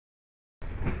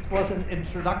was an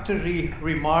introductory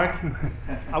remark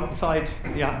outside,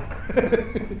 yeah,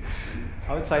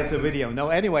 outside the video. No,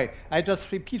 anyway, I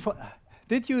just repeat.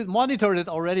 Did you monitor it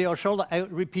already, or shall I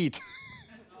repeat?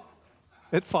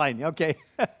 It's fine, okay.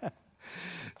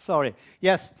 Sorry,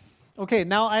 yes. Okay,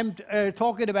 now I'm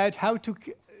talking about how to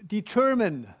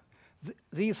determine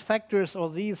these factors or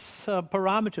these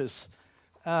parameters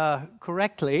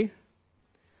correctly.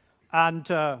 And,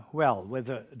 well, with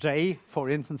a J, for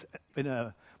instance, in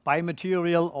a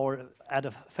bimaterial or at a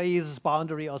phase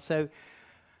boundary or so,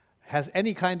 has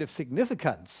any kind of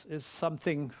significance is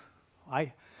something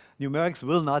numerics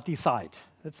will not decide.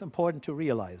 It's important to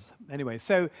realize. Anyway,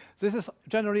 so this is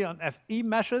generally on FE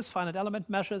measures, finite element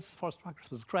measures for structures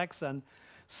with cracks, and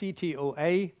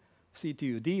CTOA,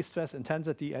 CTUD, stress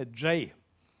intensity at J.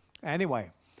 Anyway,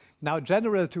 now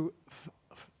general to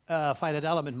finite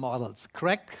element models,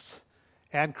 cracks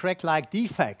and crack-like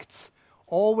defects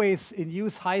always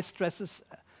induce high stresses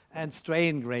and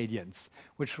strain gradients,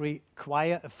 which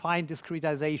require a fine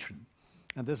discretization.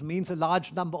 And this means a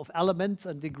large number of elements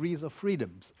and degrees of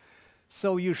freedoms.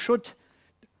 So you should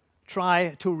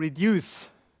try to reduce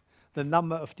the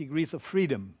number of degrees of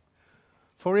freedom.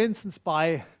 For instance,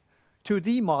 by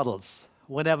 2D models,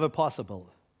 whenever possible.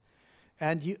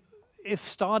 And if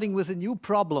starting with a new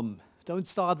problem, don't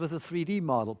start with a 3D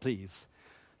model, please.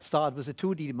 Start with a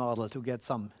 2D model to get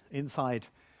some insight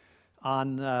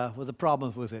on what the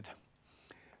problems with it.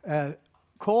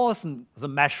 Coarsen the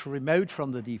mesh remote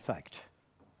from the defect.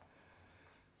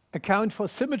 Account for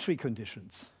symmetry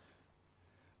conditions.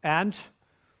 And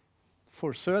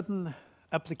for certain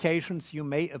applications, you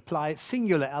may apply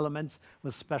singular elements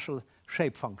with special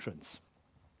shape functions.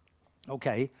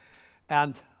 Okay,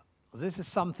 and this is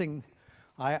something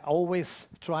I always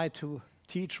try to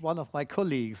teach one of my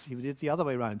colleagues. He did it the other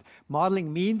way around.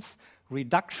 Modeling means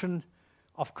reduction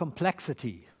of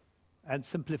complexity and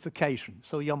simplification.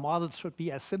 So your models should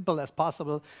be as simple as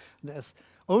possible and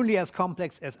only as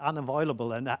complex as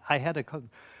unavoidable. And I had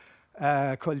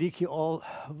a colleague who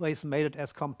always made it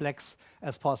as complex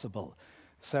as possible.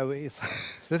 So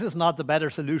this is not the better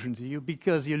solution to you,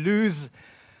 because you lose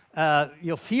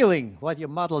your feeling what your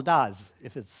model does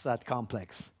if it's that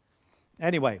complex.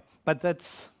 Anyway, but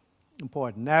that's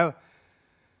important. Now,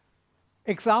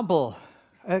 example,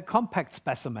 a compact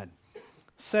specimen.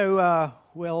 So,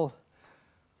 well,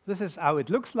 this is how it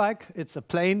looks like. It's a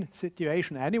plane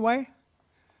situation anyway.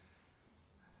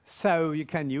 So you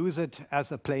can use it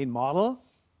as a plane model.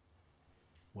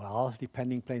 Well,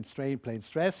 depending plane strain, plane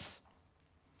stress.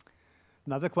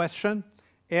 Another question.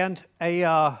 And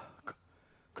a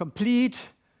complete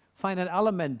finite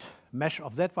element mesh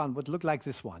of that one would look like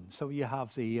this one. So you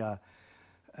have the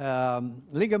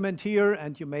ligament here,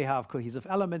 and you may have cohesive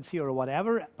elements here or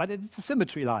whatever, but it's a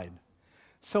symmetry line.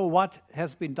 So what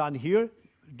has been done here,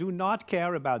 do not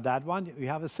care about that one. You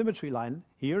have a symmetry line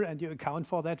here, and you account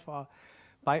for that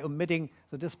by omitting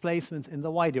the displacements in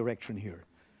the y direction here.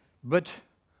 But,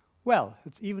 well,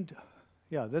 it's even,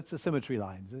 yeah, that's a symmetry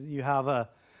line. You have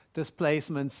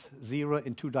displacements 0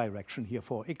 in 2 direction here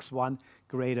for x1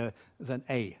 greater than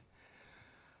a.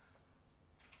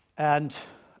 And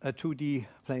a 2D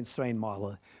plane strain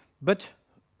model. But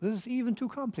this is even too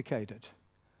complicated.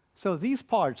 So these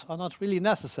parts are not really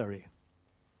necessary.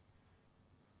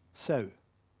 So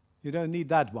you don't need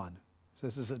that one.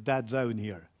 This is a dead zone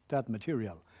here, dead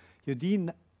material. You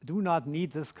do not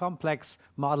need this complex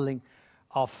modeling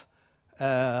of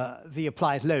the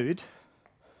applied load.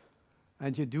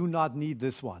 And you do not need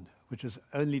this one, which is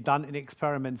only done in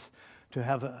experiments to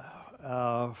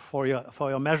have for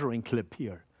your measuring clip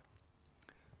here.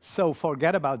 So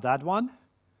forget about that one,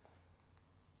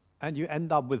 and you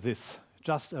end up with this,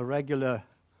 just a regular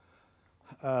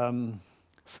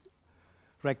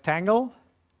rectangle.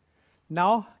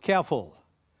 Now, careful.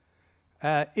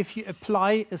 If you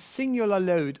apply a singular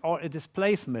load or a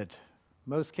displacement,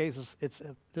 most cases it's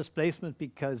a displacement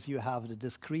because you have the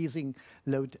decreasing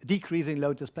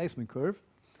load displacement curve,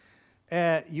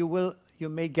 you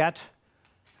may get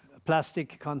a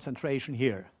plastic concentration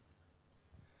here.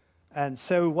 And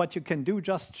so what you can do,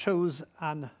 just choose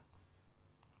an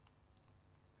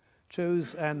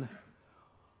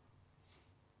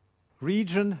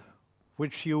region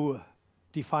which you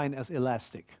define as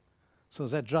elastic, so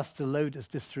that just the load is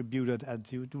distributed and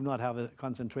you do not have a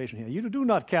concentration here. You do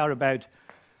not care about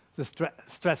the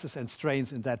stresses and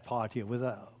strains in that part here,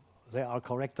 whether they are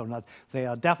correct or not. They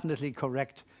are definitely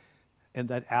correct in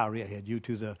that area here due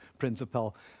to the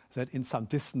principle that in some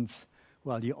distance,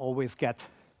 well, you always get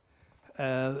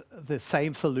the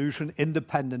same solution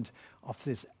independent of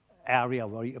this area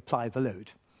where you apply the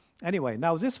load. Anyway,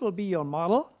 now this will be your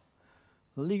model.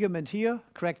 ligament here,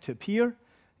 crack tip here.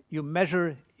 You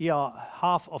measure your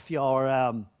half of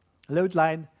your load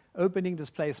line opening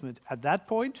displacement at that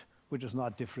point, which is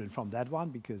not different from that one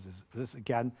because this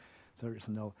again, there is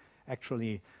no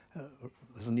actually,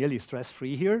 this is nearly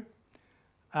stress-free here.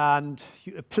 And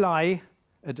you apply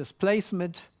a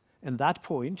displacement in that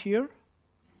point here,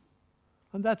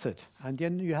 and that's it. And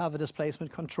then you have a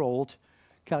displacement-controlled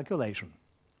calculation.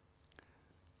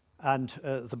 And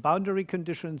the boundary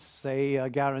conditions, they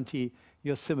guarantee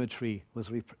your symmetry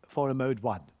for a mode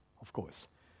 1, of course.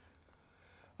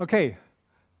 Okay,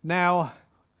 now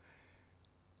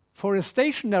for a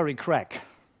stationary crack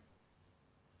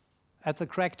at the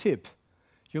crack tip,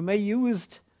 you may use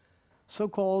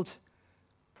so-called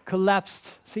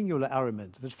collapsed singular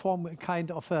elements that form a kind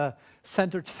of a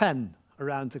centered fan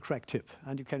around the crack tip.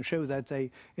 And you can show that they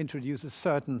introduce a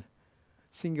certain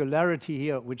singularity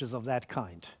here, which is of that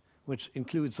kind, which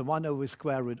includes the 1 over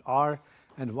square root r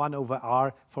and 1 over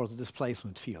r for the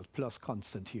displacement field, plus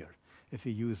constant here, if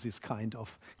you use this kind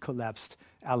of collapsed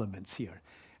elements here.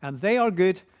 And they are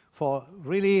good for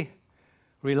really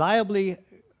reliably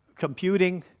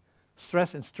computing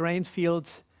stress and strain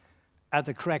fields at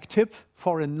the crack tip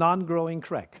for a non-growing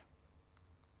crack.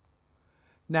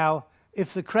 Now,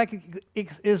 if the crack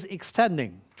is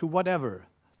extending to whatever,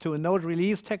 to a node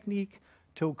release technique,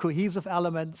 to cohesive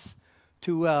elements,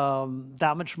 to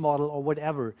damage model or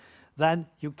whatever, then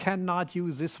you cannot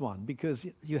use this one because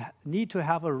you need to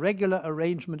have a regular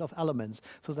arrangement of elements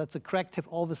so that the crack tip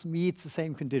always meets the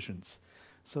same conditions.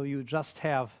 So you just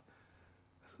have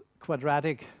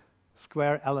quadratic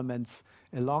square elements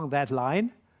along that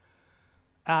line.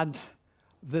 And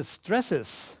the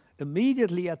stresses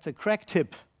immediately at the crack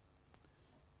tip,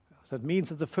 that means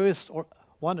that the first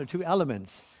 1 or 2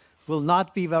 elements will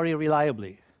not be very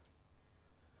reliably.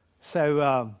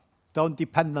 So don't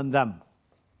depend on them.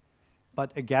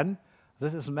 But again,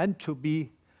 this is meant to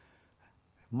be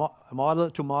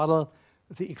to model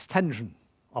the extension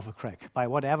of a crack by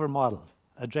whatever model,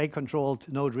 a J-controlled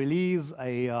node release,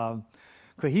 a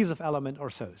cohesive element or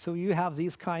so. So you have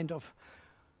these kind of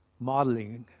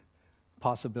modeling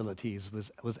possibilities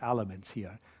with elements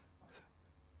here.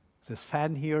 This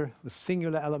fan here with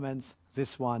singular elements,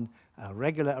 this one, a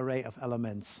regular array of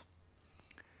elements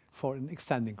for an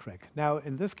extending crack. Now,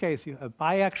 in this case, you have a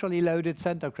biaxially loaded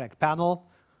center crack panel.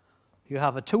 You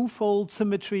have a twofold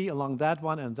symmetry along that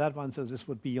one and that one, so this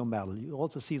would be your metal. You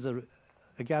also see the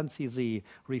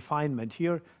refinement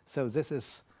here. So this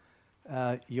is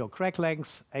your crack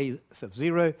length, A sub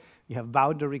 0. You have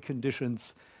boundary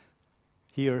conditions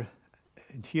here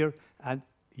and here, and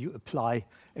you apply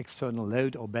external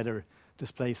load or better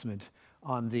displacement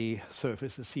on the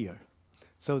surfaces here.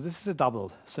 So this is a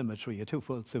double symmetry, a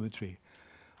twofold symmetry.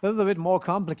 A little bit more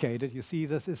complicated. You see,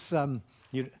 this is a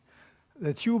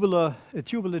tubular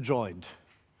joint.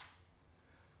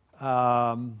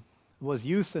 Was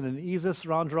used in an ESIS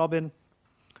round robin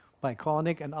by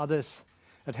Cornick and others.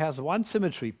 It has one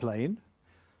symmetry plane,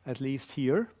 at least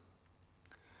here.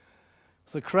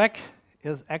 The crack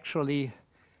is actually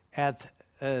at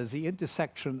the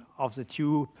intersection of the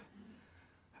tube,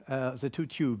 the two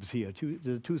tubes here,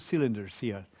 the two cylinders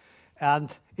here.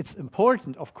 And it's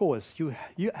important, of course,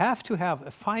 you have to have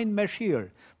a fine mesh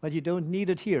here, but you don't need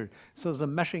it here. So the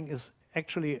meshing is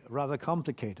actually rather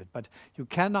complicated, but you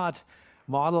cannot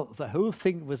model the whole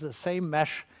thing with the same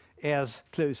mesh as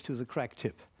close to the crack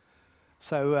tip.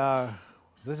 So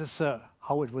this is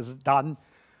how it was done,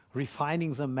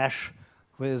 refining the mesh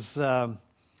with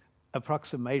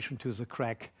approximation to the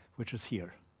crack, which is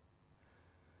here.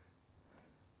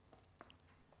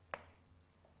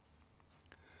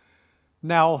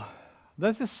 Now,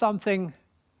 this is something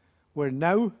where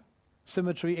no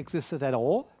symmetry existed at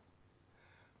all.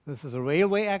 This is a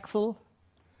railway axle.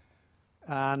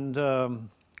 And,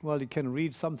 well, you can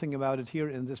read something about it here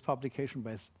in this publication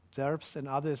by Zerbst and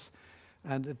others.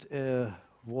 And it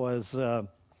was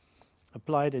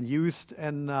applied and used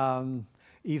in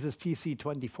ESIS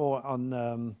TC24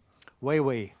 on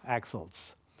railway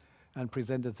axles and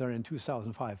presented there in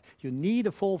 2005. You need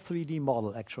a full 3D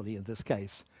model, actually, in this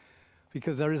case,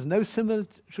 because there is no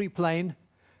symmetry plane,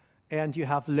 and you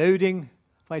have loading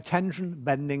by tension,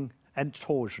 bending, and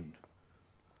torsion.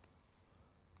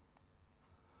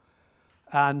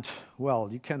 And, well,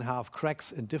 you can have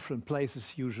cracks in different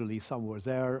places, usually somewhere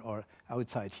there or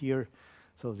outside here.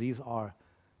 So these are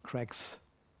cracks,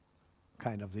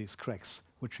 kind of these cracks,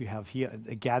 which you have here. And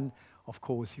again, of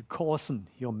course, you coarsen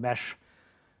your mesh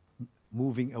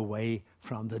moving away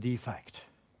from the defect.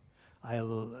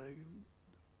 I'll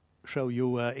show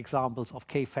you examples of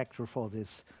K-factor for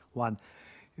this one.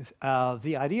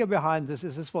 The idea behind this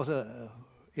is this was a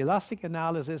elastic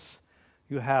analysis.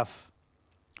 You have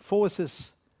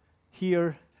forces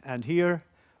here and here.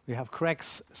 We have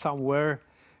cracks somewhere,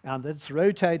 and it's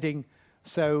rotating.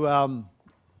 So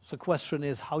the question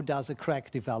is, how does a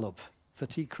crack develop?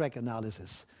 Fatigue crack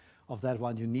analysis of that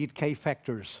one. You need K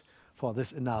factors for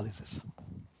this analysis.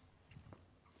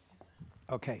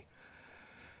 Okay.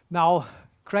 Now,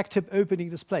 crack tip opening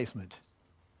displacement.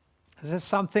 This is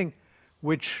something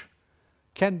which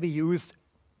can be used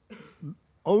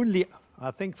only,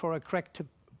 I think, for a crack tip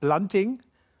blunting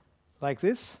like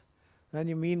this. Then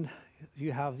you mean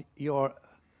you have your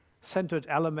centered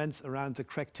elements around the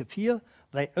crack tip here.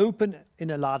 They open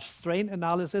in a large strain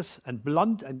analysis and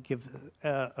blunt and give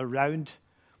a round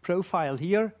profile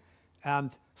here.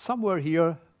 And somewhere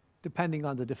here, depending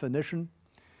on the definition,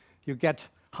 you get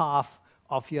half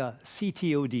of your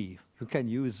CTOD. You can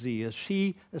use the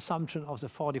Xi assumption of the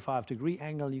 45-degree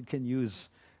angle. You can use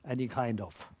any kind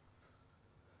of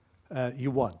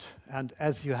you want. And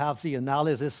as you have the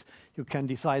analysis, you can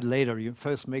decide later. You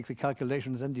first make the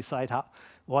calculations, then decide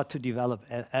what to develop,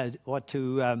 what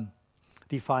to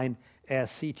define as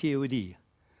CTOD.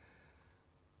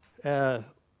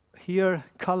 Here,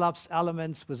 collapsed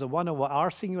elements with a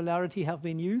 1/r singularity have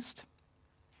been used.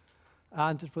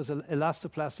 And it was an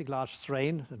elastoplastic large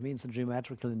strain. That means a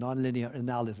geometrical nonlinear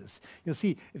analysis. You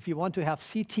see, if you want to have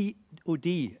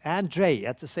CTOD and J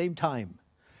at the same time,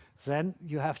 then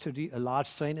you have to do a large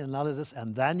strain analysis,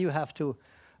 and then you have to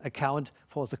account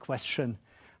for the question,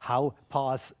 how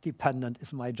path dependent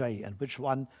is my J, and which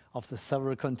one of the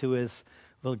several contours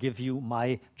will give you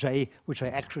my J, which I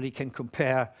actually can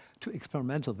compare to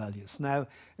experimental values. Now,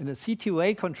 in a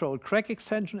C2A controlled crack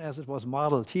extension, as it was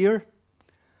modeled here,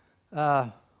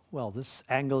 well, this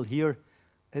angle here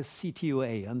is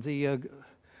C2A, and the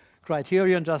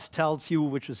criterion just tells you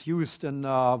which is used in,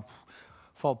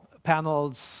 for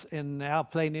panels in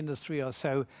airplane industry or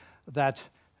so, that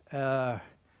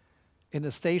in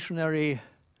a stationary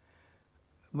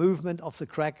movement of the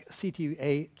crack,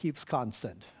 CTA keeps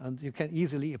constant. And you can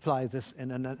easily apply this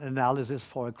in an analysis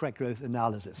for a crack growth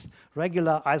analysis.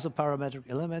 Regular isoparametric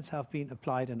elements have been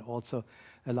applied, and also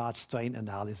a large strain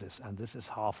analysis. And this is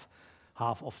half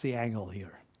of the angle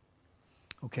here.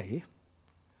 Okay.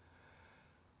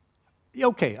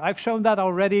 Okay, I've shown that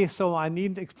already, so I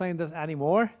needn't explain that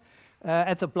anymore.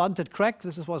 At the blunted crack,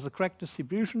 this was the crack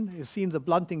distribution. You've seen the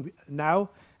blunting now,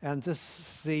 and this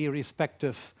is the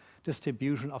respective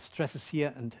distribution of stresses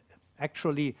here. And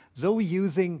actually, though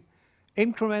using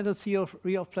incremental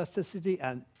theory of plasticity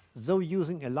and though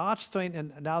using a large strain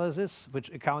analysis,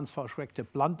 which accounts for crack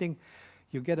tip blunting,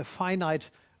 you get a finite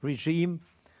regime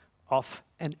of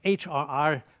an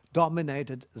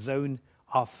HRR-dominated zone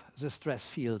of the stress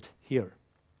field here.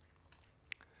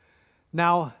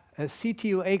 Now, a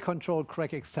CTOA-controlled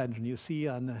crack extension, you see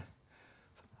on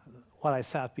what I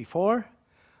said before,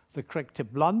 the crack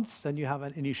tip blunts, then you have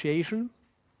an initiation,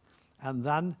 and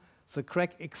then the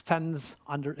crack extends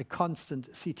under a constant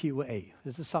CTOA.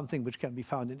 This is something which can be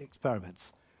found in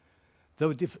experiments.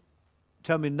 Though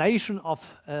determination of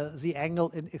the angle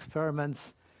in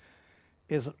experiments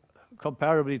is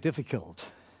comparably difficult.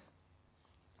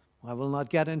 I will not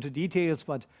get into details,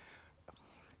 but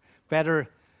better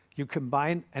you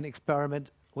combine an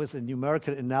experiment with a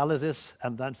numerical analysis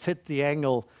and then fit the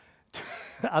angle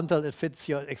until it fits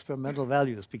your experimental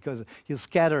values, because your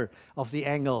scatter of the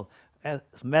angle as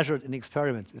measured in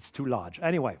experiments is too large.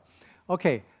 Anyway,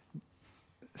 okay,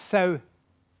 so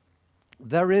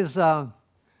there is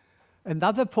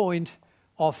another point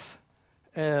of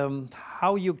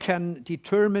how you can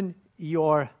determine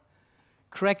your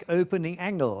crack opening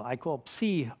angle, I call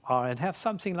psi r, and have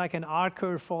something like an R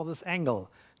curve for this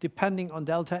angle, depending on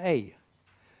delta A.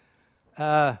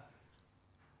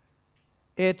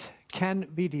 It can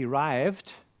be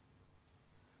derived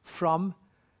from,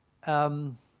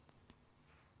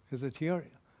 is it here?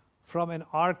 From an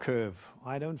R curve.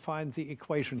 I don't find the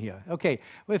equation here. Okay,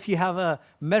 well, if you have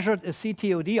measured a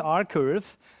CTOD R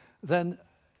curve, then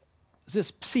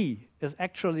this psi is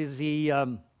actually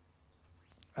the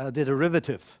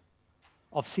derivative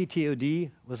of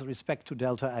CTOD with respect to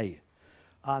delta A.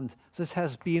 And this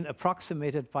has been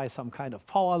approximated by some kind of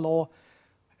power law,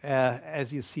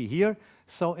 as you see here.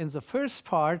 So in the first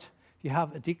part, you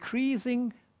have a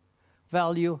decreasing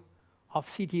value of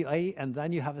CTA, and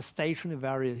then you have a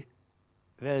stationary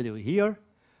value here.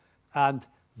 And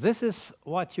this is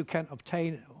what you can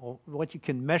obtain, or what you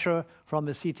can measure from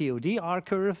a CTOD R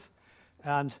curve.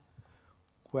 And,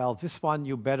 well, this one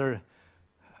you better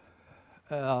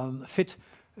fit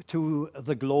to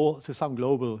some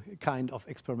global kind of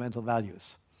experimental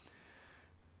values.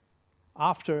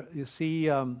 after, you see,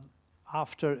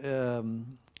 after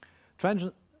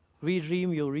transient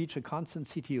regime, you'll reach a constant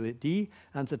CTOD,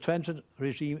 and the transient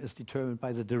regime is determined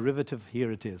by the derivative.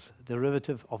 Here it is,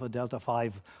 derivative of a delta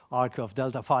 5 R curve.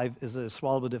 Delta 5 is a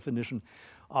Schwalbe definition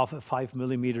of a 5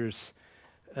 millimeters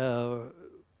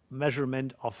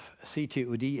measurement of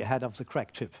CTOD ahead of the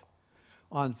crack tip.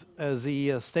 On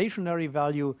the stationary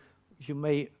value you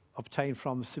may obtain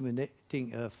from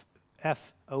simulating a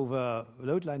F over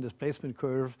load line displacement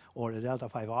curve or a delta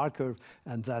 5 R curve,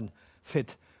 and then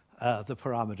fit the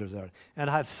parameters there. And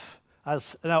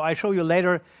now I show you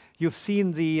later, you've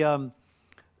seen the,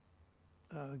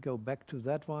 go back to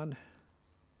that one.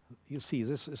 You see,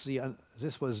 this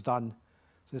was done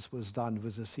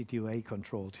with the CTOA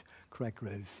controlled crack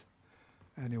growth.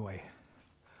 Anyway,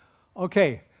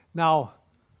 okay, now,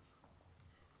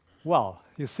 well,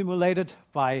 you simulate it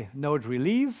by node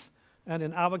release, and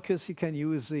in Abacus you can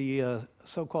use the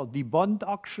so-called debond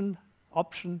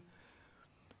option,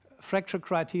 fracture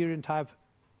criterion type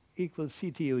equals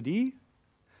COD,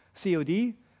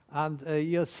 and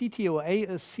your CTOA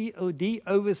is COD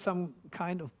over some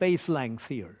kind of base length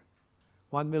here,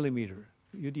 1 millimeter.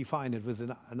 You define it with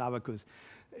an Abacus.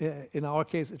 In our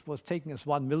case, it was taken as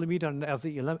 1 millimeter, and as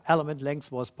the element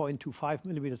length was 0.25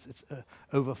 millimeters, it's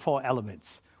over 4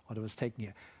 elements, what it was taken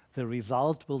here. The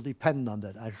result will depend on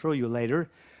that. I'll show you later.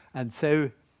 And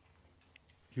so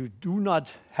you do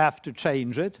not have to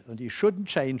change it, and you shouldn't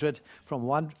change it from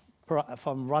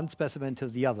one specimen to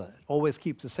the other. Always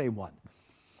keep the same one.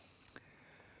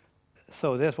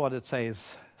 So that's what it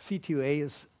says. CTOA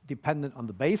is dependent on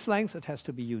the base length. It has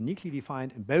to be uniquely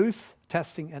defined in both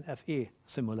testing and FE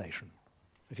simulation.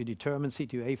 If you determine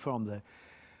CTOA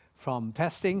from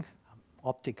testing,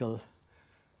 optical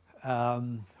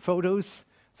photos,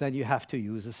 then you have to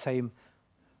use the same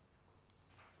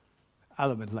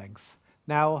element length.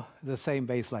 Now, the same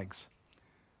base length.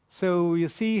 So you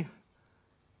see,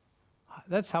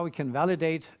 that's how we can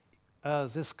validate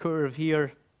this curve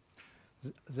here.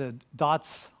 The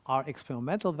dots are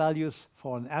experimental values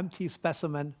for an empty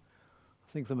specimen.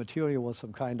 I think the material was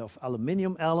some kind of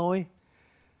aluminum alloy.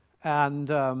 And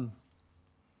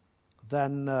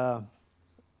then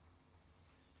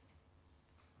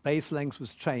base length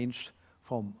was changed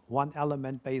from 1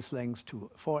 element base length to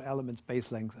 4 elements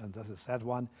base length, and this is that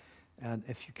one. And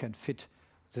if you can fit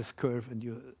this curve, and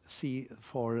you see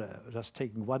for just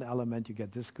taking 1 element, you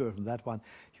get this curve and that one,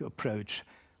 you approach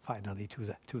finally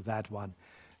to that one.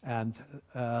 And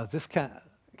this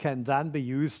can then be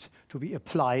used to be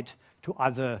applied to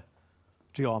other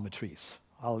geometries.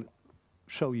 I'll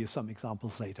show you some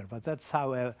examples later, but that's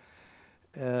how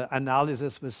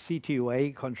analysis with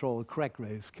CTOA controlled crack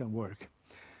growth can work.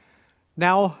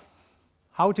 Now,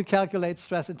 how to calculate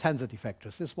stress intensity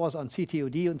factors. This was on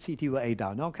CTOD and CTOA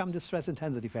down. Now come to stress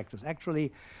intensity factors.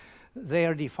 Actually, they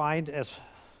are defined as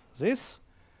this.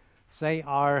 They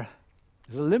are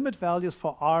the limit values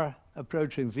for R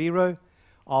approaching 0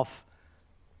 of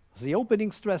the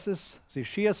opening stresses, the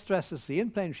shear stresses, the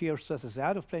in-plane shear stresses, the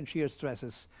out-of-plane shear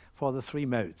stresses for the 3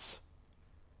 modes.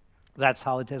 That's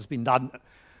how it has been done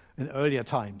in earlier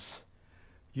times.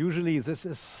 Usually this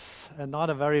is not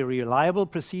a very reliable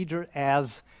procedure,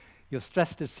 as your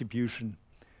stress distribution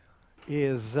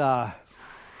is, well,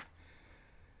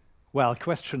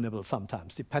 questionable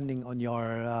sometimes, depending on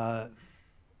your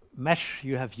mesh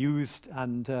you have used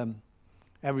and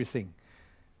everything.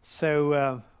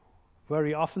 So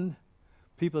very often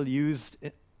people used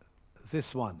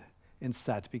this one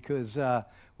instead because,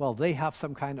 well, they have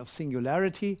some kind of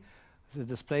singularity. The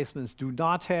displacements do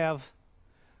not have.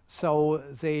 So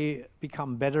they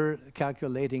become better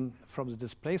calculating from the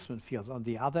displacement fields. On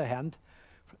the other hand,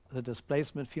 the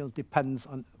displacement field depends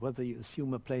on whether you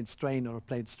assume a plane strain or a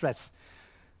plane stress.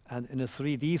 And in a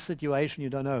 3D situation, you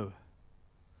don't know.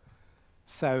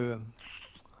 So,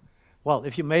 well,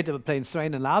 if you made a plane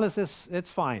strain analysis, it's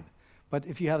fine. But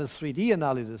if you have a 3D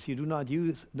analysis, you do not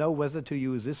know whether to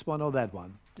use this one or that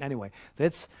one. Anyway,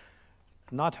 that's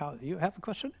not how. You have a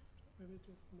question?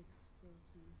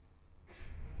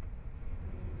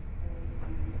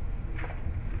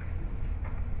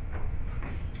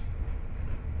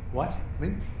 What? I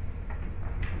mean?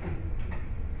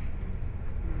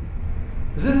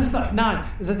 This is not, no,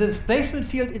 the displacement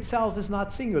field itself is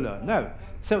not singular, no.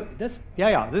 So this,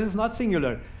 this is not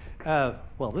singular.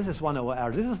 Well, this is 1 over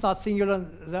R. This is not singular,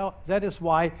 so that is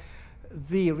why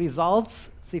the results,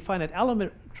 the finite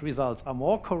element results, are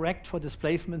more correct for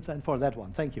displacements than for that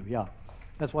one. Thank you, yeah.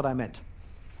 That's what I meant.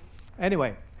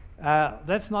 Anyway,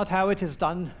 that's not how it is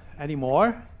done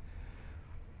anymore.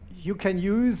 You can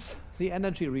use the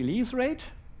energy release rate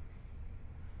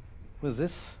with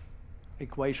this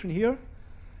equation here.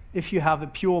 If you have a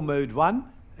pure mode 1,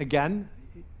 again,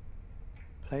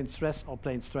 plane stress or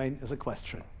plane strain is a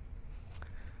question.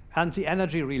 And the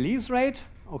energy release rate,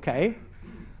 okay,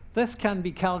 this can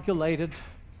be calculated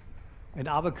in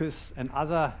Abacus and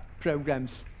other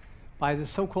programs by the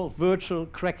so-called virtual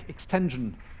crack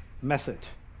extension method.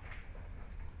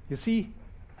 You see,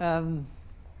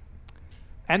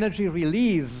 energy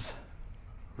release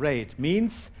rate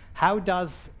means how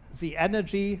does the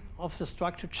energy of the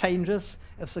structure changes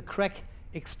if the crack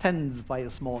extends by a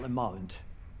small amount.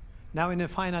 Now in a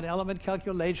finite element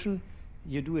calculation,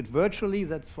 you do it virtually,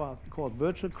 that's what's called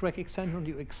virtual crack extension.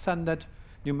 You extend it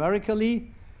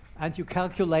numerically and you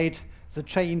calculate the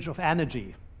change of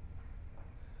energy.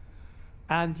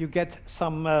 And you get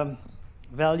some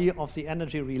value of the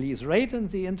energy release rate. And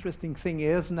the interesting thing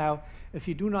is now, if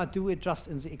you do not do it just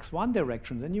in the x1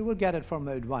 direction, then you will get it for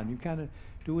mode 1. You can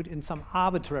do it in some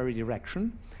arbitrary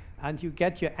direction, and you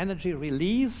get your energy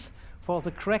release for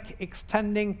the crack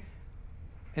extending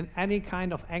in any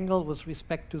kind of angle with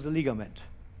respect to the ligament.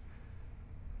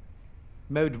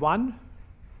 Mode 1,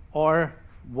 or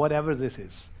whatever this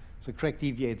is. The crack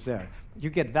deviates there. You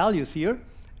get values here,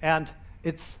 and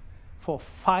it's for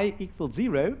phi equals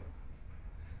 0.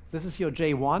 This is your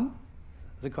J1,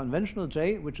 the conventional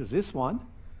J, which is this one,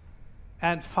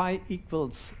 and phi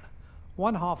equals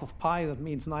 1/2 of pi, that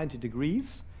means 90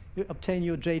 degrees. You obtain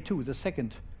your J2, the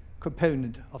second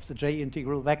component of the J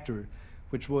integral vector,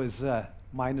 which was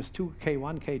minus 2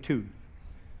 k1 k2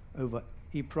 over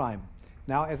E prime.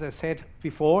 Now, as I said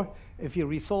before, if you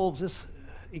resolve this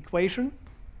equation,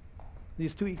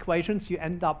 these two equations, you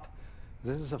end up,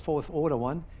 this is a fourth order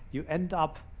one, you end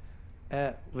up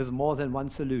with more than one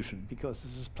solution, because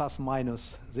this is plus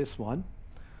minus this one.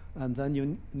 And then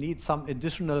you need some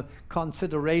additional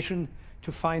consideration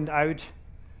to find out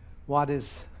what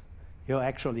is your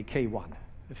actually K1.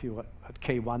 If you are at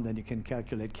K1, then you can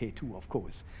calculate K2, of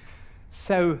course.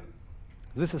 So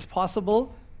this is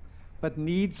possible, but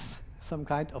needs some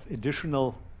kind of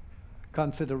additional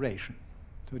consideration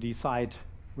to decide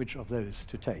which of those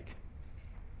to take.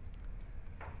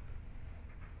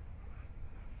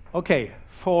 Okay,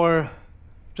 for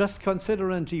just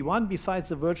considering G1, besides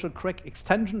the virtual crack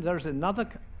extension, there's another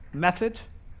method.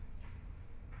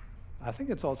 I think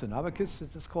it's also in Abacus.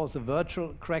 It is called the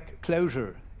virtual crack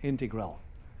closure integral.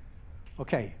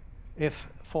 Okay, if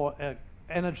for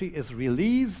energy is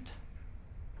released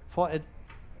for a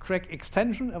crack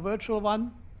extension, a virtual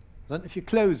one, then if you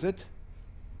close it,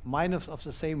 minus of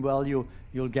the same value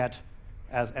you'll get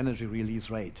as energy release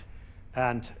rate.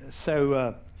 And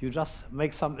so you just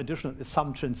make some additional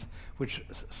assumptions which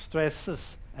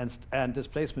stresses and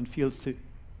displacement fields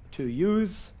to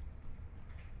use.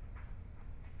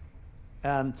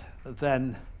 And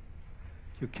then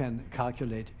you can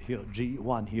calculate here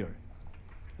G1 here.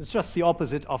 It's just the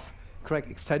opposite of crack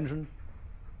extension.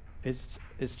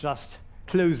 It's just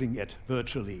closing it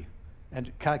virtually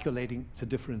and calculating the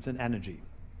difference in energy.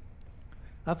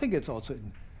 I think it's also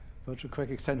in virtual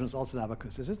crack extension is also in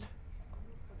Abacus, is it?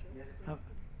 Yes.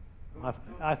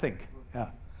 I think, yeah,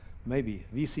 maybe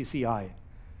VCCI.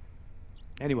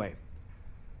 Anyway,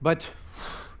 but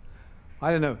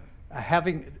I don't know.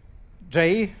 Having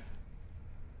J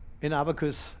in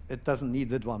Abacus, it doesn't need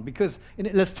that one, because in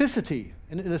elasticity,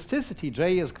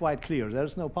 J is quite clear.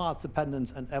 There's no path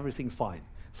dependence and everything's fine.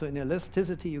 So in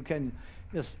elasticity, you can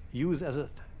just use as it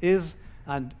is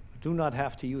and do not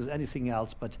have to use anything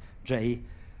else but J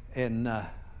in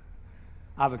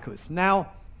Abacus.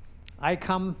 Now, I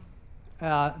come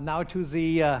now to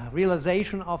the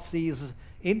realization of these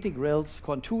integrals,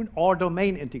 contour or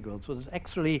domain integrals, which is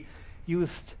actually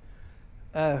used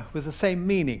with the same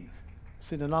meaning,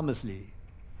 synonymously.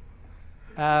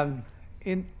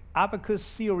 In Abacus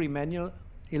Theory Manual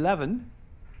 11,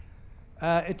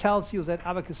 it tells you that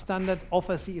Abacus Standard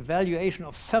offers the evaluation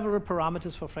of several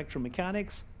parameters for fractional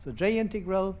mechanics, the J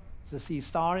integral, the C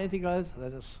star integral,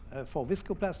 that is for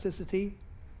viscoplasticity,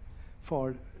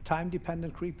 for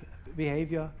time-dependent creep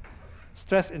behavior,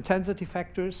 stress intensity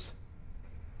factors.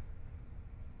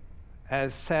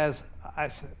 As I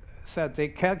said, they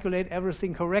calculate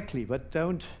everything correctly, but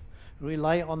don't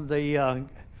rely on the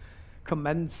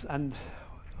comments and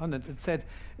on it. It said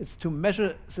it's to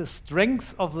measure the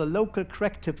strength of the local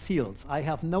crack tip fields. I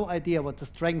have no idea what the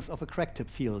strength of a crack tip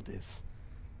field is.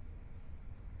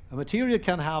 A material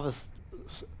can have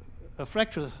a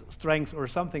fracture strength or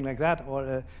something like that, or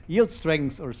a yield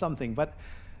strength or something, but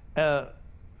a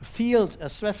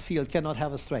stress field cannot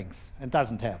have a strength and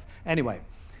doesn't have. Anyway,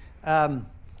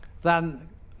 then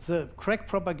the crack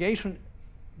propagation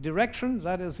direction,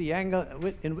 that is the angle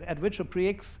at which a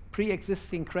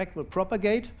pre-existing crack will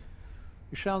propagate.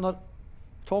 We shall not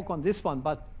talk on this one,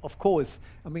 but of course,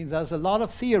 I mean, there's a lot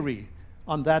of theory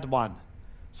on that one.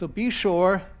 So be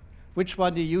sure which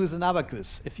one you use in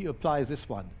Abacus if you apply this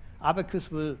one.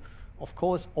 Abacus will, of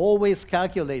course, always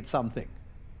calculate something.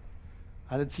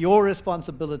 And it's your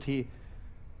responsibility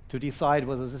to decide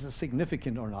whether this is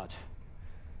significant or not.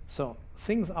 So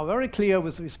things are very clear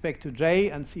with respect to J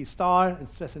and C star and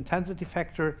stress intensity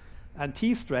factor, and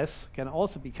T stress can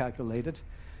also be calculated.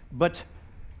 But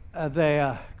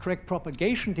the crack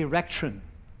propagation direction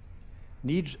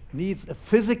needs a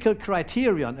physical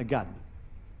criterion again.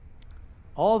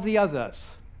 All the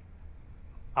others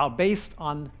are based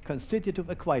on constitutive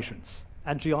equations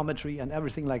and geometry and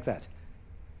everything like that.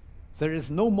 There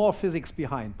is no more physics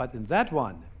behind, but in that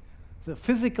one, the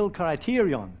physical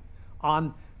criterion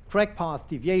on crack path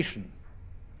deviation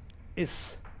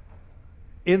is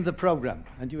in the program,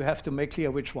 and you have to make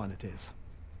clear which one it is.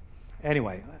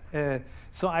 Anyway,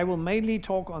 so I will mainly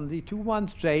talk on the two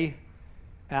ones, J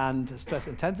and stress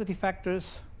intensity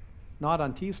factors, not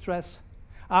on T stress.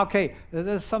 Okay,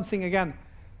 there's something again.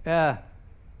 It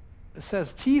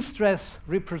says T stress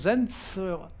represents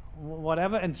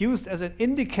whatever and used as an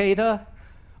indicator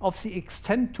of the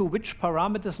extent to which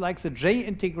parameters like the J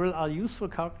integral are useful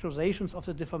characterizations of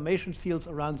the deformation fields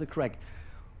around the crack.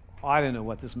 I don't know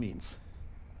what this means,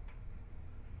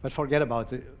 but forget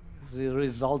about it. The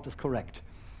result is correct.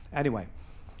 Anyway,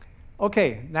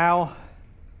 okay, now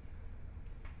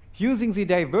using the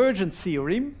divergence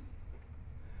theorem,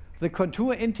 the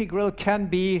contour integral can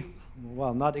be,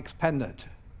 well, not expanded,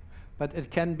 but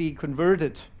it can be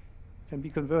converted.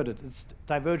 It's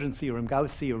divergence theorem,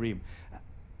 Gauss theorem,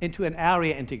 into an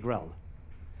area integral.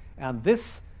 And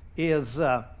this is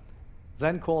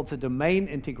then called the domain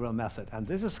integral method. And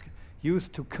this is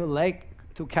used to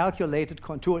calculate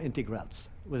contour integrals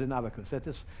within Abacus. That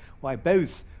is why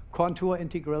both contour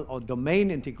integral or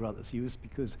domain integral is used,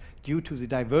 because due to the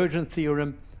divergence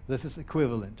theorem, this is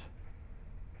equivalent.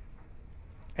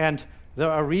 And there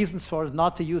are reasons for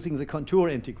not using the contour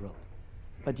integral,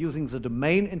 but using the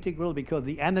domain integral, because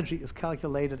the energy is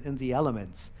calculated in the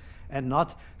elements and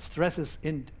not stresses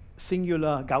in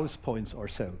singular Gauss points or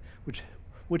so, which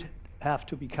would have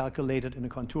to be calculated in a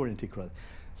contour integral.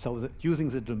 So using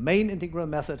the domain integral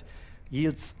method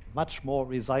yields much more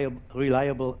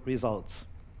reliable results.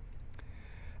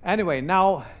 Anyway,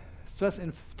 now stress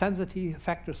intensity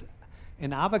factors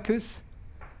in Abacus,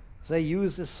 they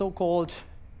use the so-called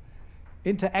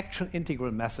interaction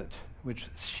integral method, which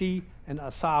Xi and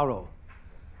Asaro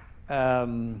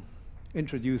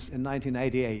introduced in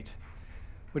 1988,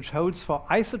 which holds for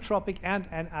isotropic and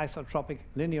anisotropic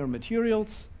linear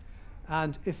materials.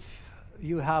 And if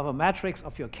you have a matrix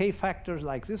of your K factors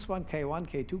like this one, K1,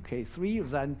 K2, K3,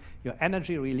 then your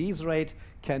energy release rate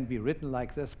can be written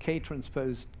like this, K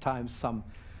transpose times some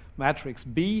matrix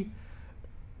B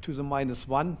to the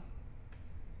 -1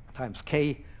 times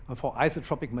K. And for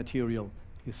isotropic material,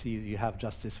 you see you have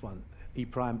just this one, E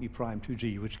prime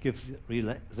 2G, which gives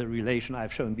the relation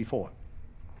I've shown before.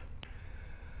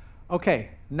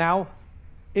 Okay, now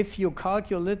if you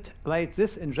calculate like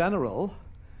this in general,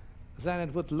 then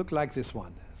it would look like this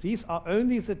one. These are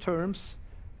only the terms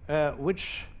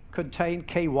which contain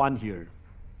K1 here.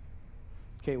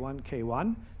 K1,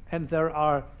 K1, and there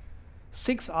are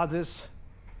 6 others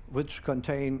which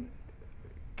contain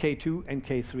K2 and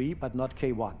K3, but not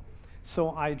K1.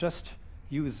 So I just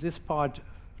use this part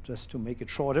just to make it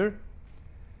shorter.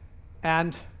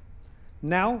 And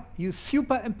now you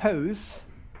superimpose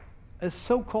a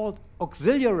so-called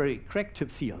auxiliary crack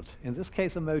tip field, in this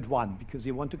case a mode 1, because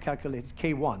you want to calculate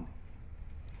K1,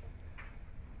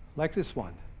 like this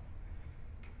one.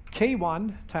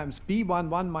 K1 times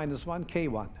B11 minus 1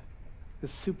 K1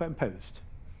 is superimposed.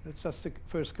 That's just the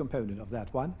first component of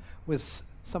that one, with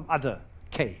some other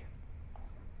K,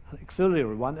 an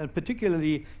auxiliary one, and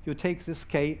particularly you take this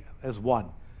K as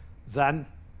 1. Then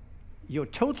your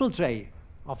total J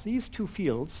of these two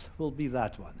fields will be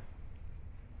that one.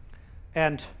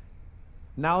 And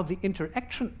now the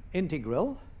interaction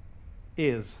integral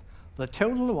is the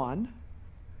total one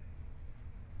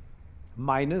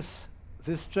minus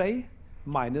this J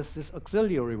minus this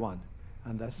auxiliary one.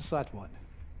 And this is that one.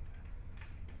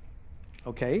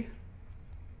 Okay?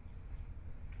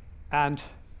 And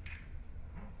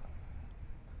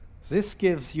this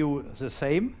gives you the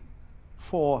same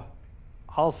for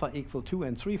alpha equal 2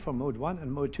 and 3 for mode 1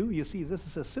 and mode 2. You see, this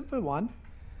is a simple one,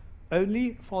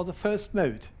 only for the first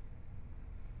mode.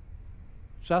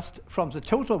 Just from the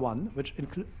total one, which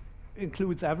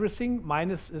includes everything.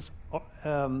 Minus is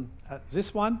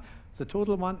this one, the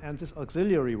total one, and this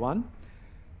auxiliary one.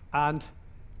 And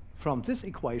from this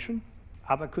equation,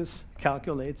 Abacus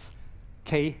calculates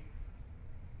k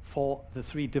for the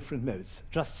 3 different modes,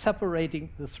 just separating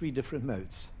the 3 different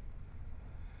modes.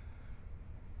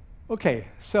 Okay,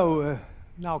 so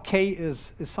now k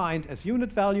is assigned as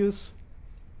unit values.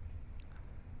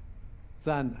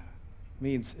 Then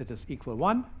means it is equal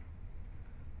 1.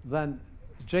 Then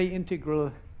J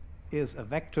integral is a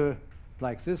vector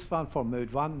like this one for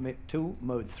mode 1, mode 2,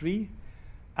 mode 3.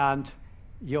 And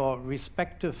your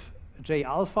respective J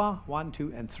alpha, 1,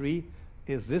 2, and 3,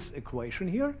 is this equation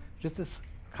here. This is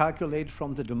calculated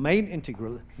from the domain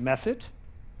integral method.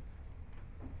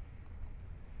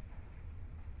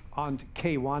 And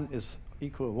K1 is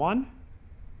equal 1.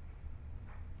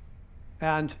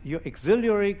 And your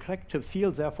auxiliary corrective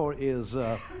field, therefore, is,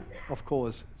 of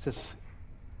course, this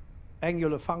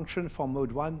angular function for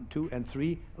mode 1, 2, and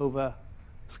 3 over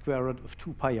square root of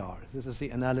 2 pi r. This is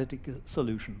the analytical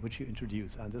solution which you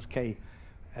introduce. And this k,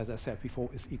 as I said before,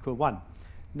 is equal 1.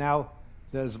 Now,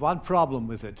 there's one problem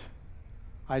with it.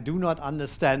 I do not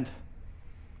understand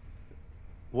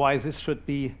why this should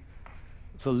be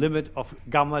the limit of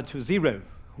gamma to 0.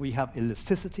 We have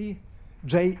elasticity.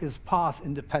 J is path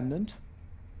independent.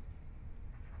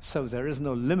 So there is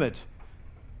no limit.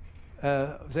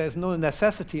 There's no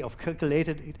necessity of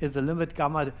calculating the limit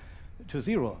gamma to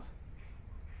 0.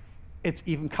 It's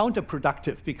even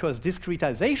counterproductive because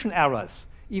discretization errors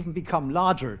even become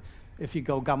larger if you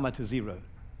go gamma to 0.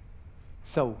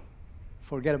 So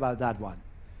forget about that one.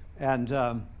 And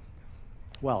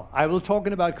well, I will talk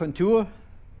about contour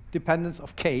dependence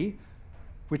of k,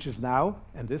 which is now,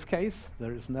 in this case,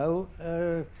 there is no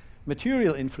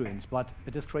material influence, but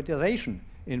a discretization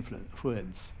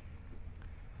influence.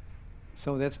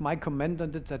 So that's my comment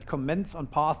on it, that comments on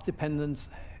path dependence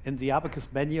in the Abacus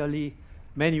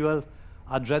manual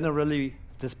are generally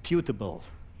disputable,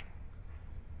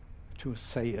 to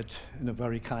say it in a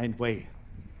very kind way.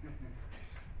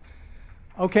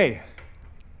 Okay.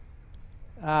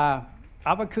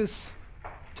 Abacus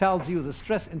tells you the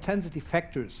stress intensity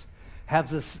factors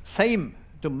have the same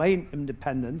domain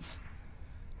independence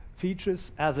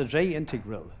features as a J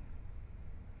integral.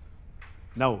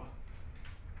 No.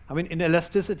 I mean, in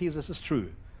elasticity, this is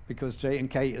true, because J and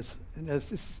K is in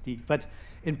elasticity. But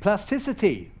in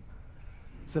plasticity,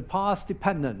 the path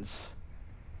dependence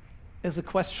is a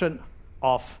question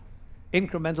of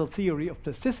incremental theory of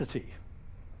plasticity.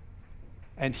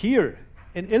 And here,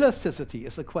 in elasticity,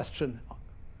 is a question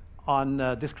on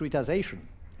discretization.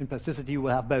 In plasticity, you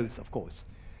will have both, of course.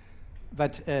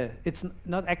 But it's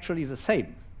not actually the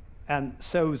same. And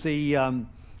so the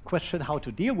question how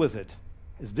to deal with it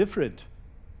is different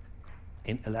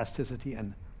in elasticity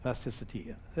and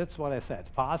plasticity. That's what I said.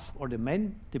 Path or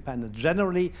domain dependence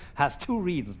generally has 2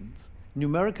 reasons: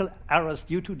 numerical errors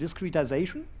due to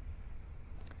discretization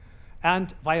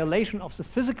and violation of the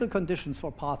physical conditions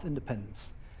for path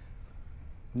independence,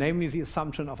 namely the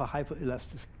assumption of a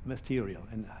hyperelastic material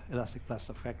in elastic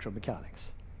plaster fracture mechanics.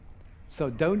 So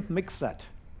don't mix that.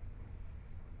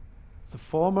 The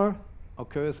former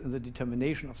occurs in the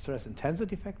determination of stress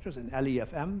intensity factors in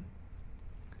LEFM.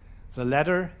 The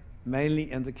latter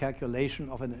mainly in the calculation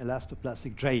of an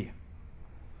elastoplastic J.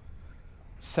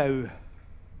 So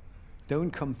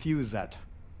don't confuse that.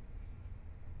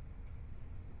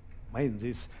 I mean,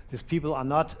 these people are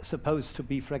not supposed to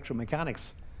be fracture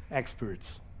mechanics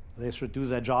experts. They should do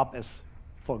their job as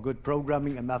for good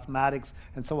programming and mathematics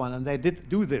and so on, and they did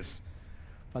do this.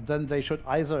 But then they should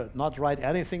either not write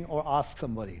anything or ask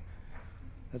somebody.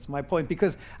 That's my point,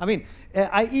 because, I mean,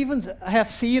 I even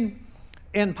have seen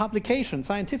in publications,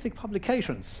 scientific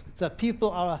publications, that people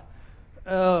are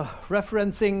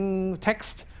referencing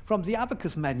text from the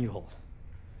Abacus manual.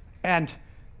 And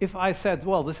if I said,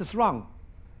 well, this is wrong,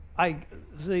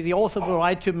 the author will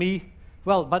write to me,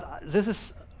 well, but this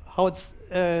is how it's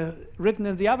written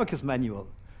in the Abacus manual.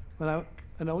 When I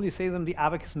can only say to them, the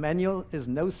Abacus manual is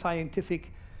no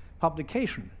scientific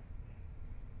publication.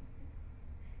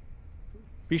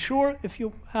 Be sure if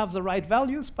you have the right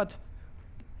values, but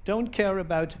don't care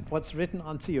about what's written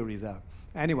on theory there.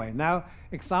 Anyway, now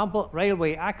example,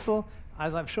 railway axle.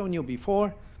 As I've shown you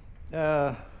before,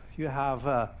 you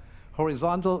have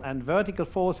horizontal and vertical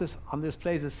forces on this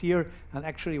places here, and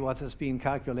actually what has been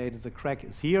calculated, the crack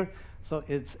is here. So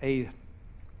it's a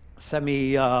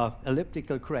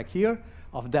semi-elliptical crack here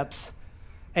of depth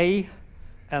A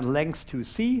and length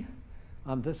 2c.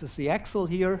 And this is the axle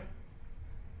here.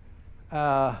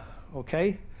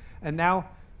 Okay, and now,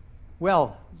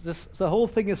 well, the whole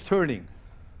thing is turning.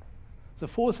 the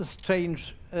forces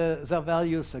change their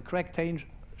values, the crack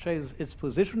changes its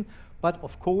position, but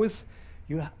of course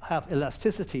you have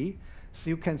elasticity, so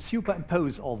you can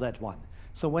superimpose all that one.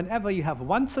 So whenever you have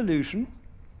one solution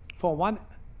for one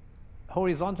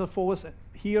horizontal force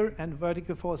here and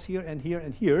vertical force here and here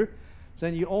and here,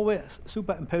 then you always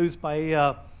superimpose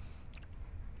by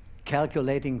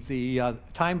calculating the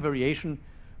time variation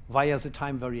via the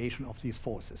time variation of these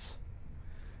forces.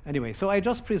 Anyway, so I'm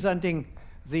just presenting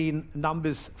the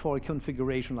numbers for a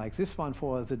configuration like this one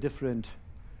for the different.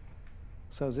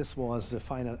 So this was the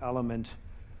finite element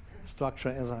structure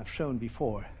as I've shown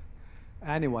before.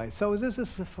 Anyway, so this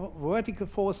is the vertical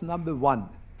force number 1.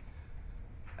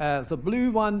 The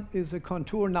blue one is the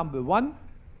contour number 1,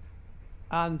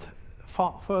 and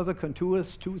further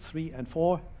contours 2, 3, and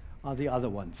 4 are the other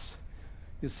ones.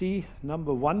 You see,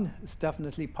 number 1 is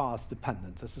definitely path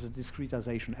dependent. This is a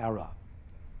discretization error.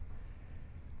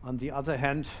 On the other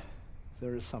hand,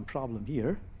 there is some problem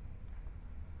here.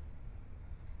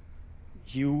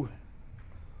 You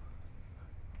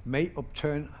may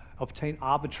obtain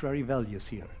arbitrary values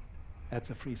here at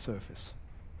the free surface.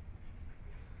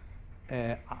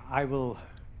 I will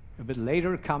a bit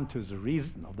later come to the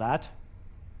reason of that,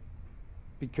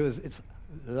 because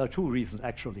there are 2 reasons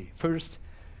actually. First,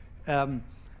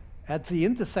 at the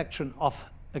intersection of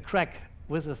a crack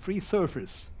with a free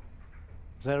surface,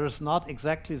 there is not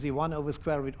exactly the 1 over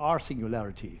square root r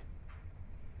singularity.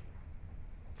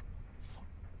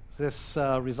 This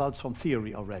results from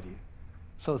theory already.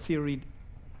 So theory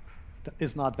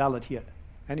is not valid here.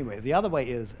 Anyway, the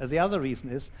other reason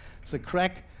is the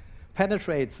crack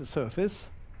penetrates the surface,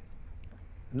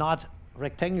 not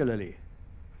rectangularly.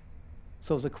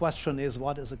 So the question is,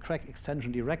 what is the crack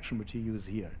extension direction which you use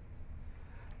here?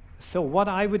 So what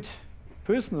I would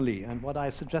personally, and what I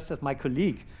suggested my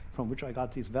colleague, from which I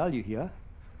got this value here,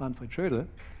 Manfred Schödel,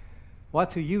 what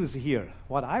to use here,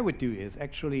 what I would do is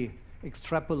actually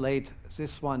extrapolate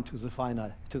this one to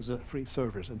the free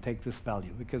surface and take this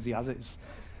value, because the other is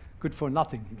good for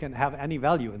nothing. You can have any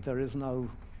value, and there is no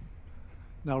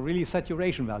really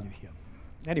saturation value here.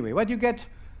 Anyway, but you get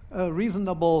a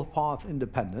reasonable path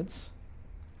independence.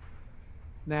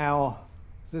 Now,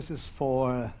 this is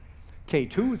for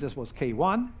K2, this was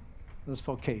K1, this is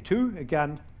for K2.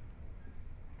 Again,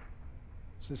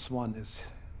 this one is,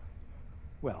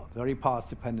 well, very path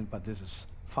dependent, but this is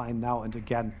fine now. And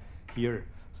again, here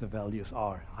the values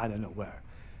are, I don't know where.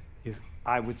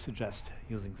 I would suggest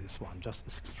using this one, just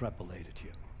extrapolate it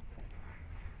here.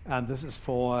 And this is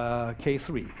for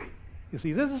K3. You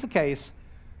see, this is a case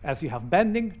as you have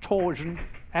bending, torsion,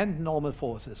 and normal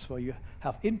forces, where you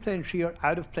have in-plane shear,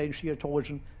 out-of-plane shear,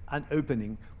 torsion, and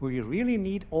opening, where you really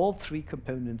need all 3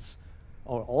 components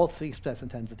or all 3 stress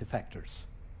intensity factors,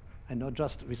 and not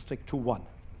just restrict to 1.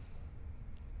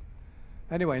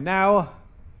 Anyway, now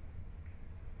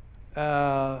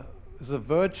the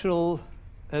vertical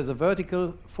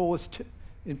force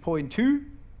in point 2,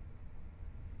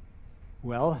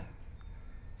 well,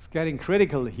 it's getting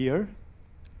critical here.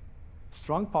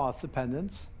 Strong path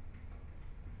dependence.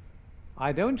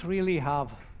 I don't really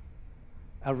have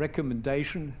a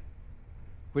recommendation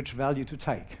which value to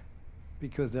take,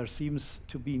 because there seems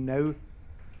to be no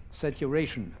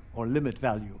saturation or limit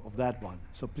value of that one.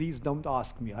 So please don't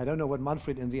ask me. I don't know what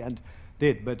Manfred in the end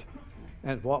did, but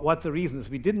and what the reason is.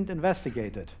 We didn't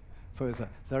investigate it further.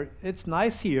 It's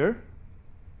nice here,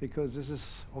 because this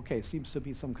is, okay, seems to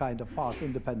be some kind of path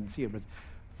independence here, but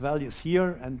values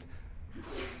here and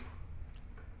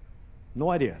no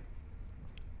idea.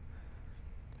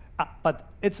 But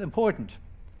it's important.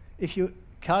 If you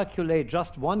calculate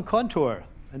just one contour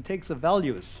and take the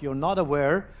values, you're not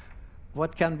aware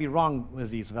what can be wrong with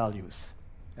these values.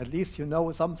 At least you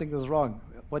know something is wrong.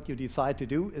 What you decide to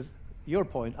do is your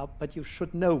point up, but you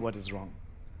should know what is wrong.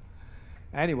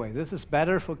 Anyway, this is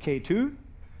better for K2.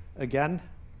 Again,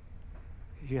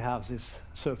 you have this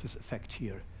surface effect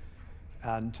here.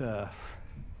 And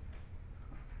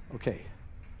okay.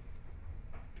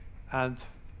 And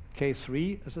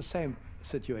K3 is the same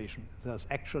situation. There's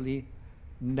actually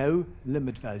no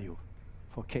limit value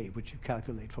for K, which you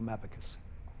calculate from Abacus.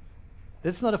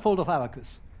 It's not a fault of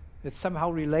Abacus. It's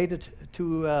somehow related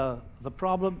to the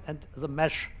problem and the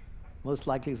mesh, most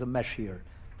likely the mesh here.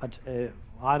 But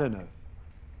I don't know.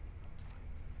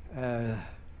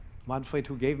 Manfred,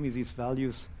 who gave me these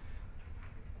values,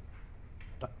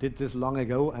 did this long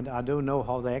ago, and I don't know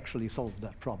how they actually solved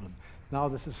that problem. Now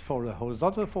this is for the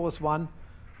horizontal force 1,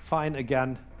 fine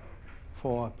again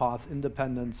for path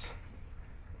independence.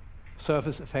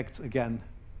 Surface effects again,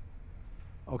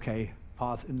 okay,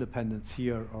 path independence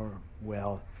here, or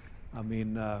well, I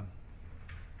mean,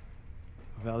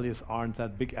 values aren't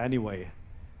that big anyway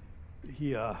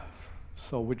here.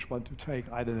 So which one to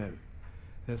take? I don't know.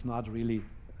 There's not really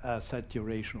a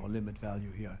saturation or limit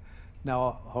value here.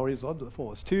 Now horizontal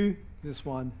force 2, this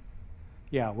one.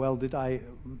 Yeah, well, did I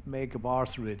make a bar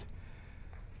through it?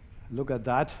 Look at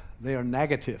that. They are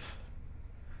negative.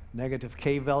 Negative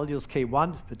K values,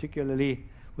 K1, particularly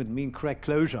with mean crack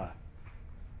closure.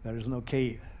 There is no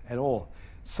K at all.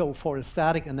 So for a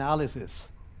static analysis,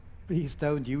 please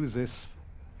don't use this.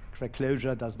 Crack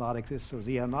closure does not exist, so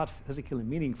they are not physically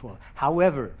meaningful.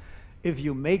 However, if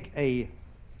you make a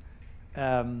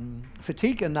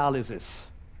fatigue analysis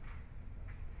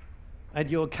and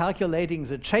you're calculating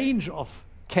the change of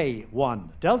K1,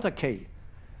 delta K,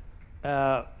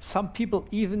 some people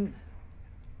even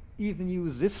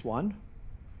use this one.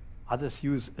 Others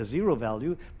use a 0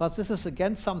 value, but this is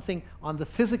again something on the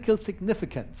physical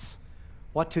significance,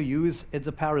 what to use in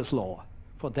the Paris law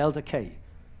for delta K.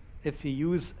 If you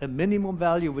use a minimum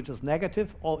value which is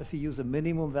negative, or if you use a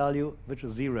minimum value which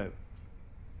is 0.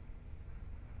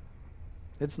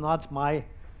 It's not my,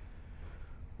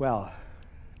 well,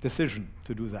 decision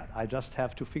to do that. I just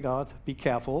have to figure out, be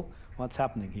careful what's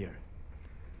happening here.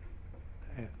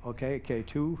 Okay,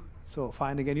 K2, so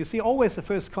fine again. You see, always the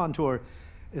first contour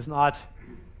is not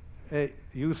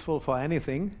useful for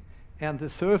anything, and the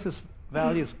surface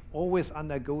values always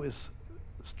undergo is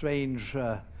strange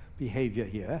behavior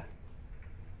here.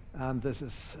 And this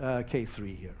is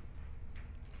K3 here.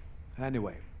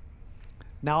 Anyway,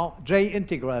 now J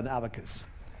integral in abacus.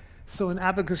 So in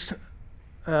abacus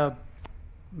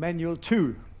manual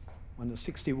 2, on the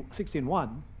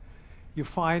 16.1, you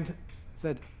find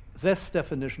that this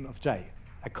definition of J,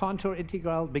 a contour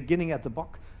integral beginning at the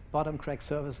bottom crack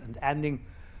surface and ending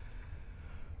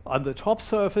on the top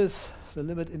surface. The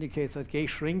limit indicates that K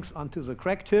shrinks onto the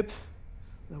crack tip.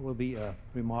 There will be a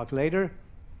remark later.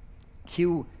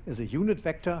 Q is a unit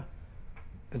vector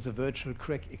in the virtual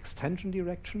crack extension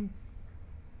direction,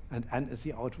 and N is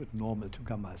the outward normal to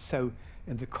gamma. So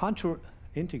in the contour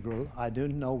integral, I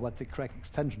don't know what the crack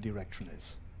extension direction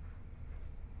is.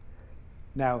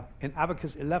 Now, in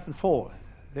abacus 11.4,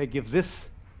 they give this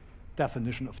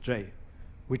definition of J,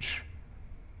 which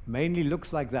mainly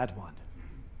looks like that one.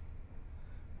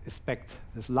 Expect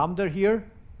this lambda here.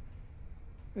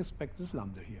 Expect this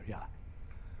lambda here, yeah.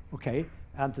 Okay,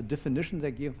 and the definition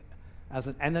they give as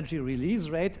an energy release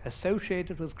rate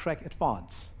associated with crack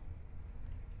advance.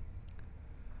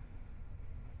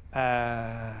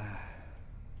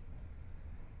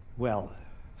 Well,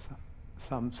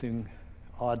 something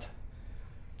odd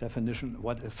definition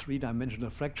what a three-dimensional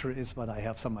fracture is, but I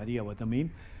have some idea what I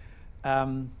mean.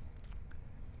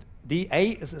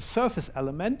 dA is a surface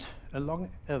element along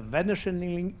a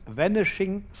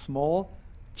vanishing small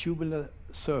tubular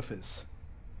surface.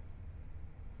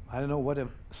 I don't know what a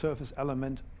surface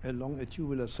element along a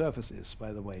tubular surface is,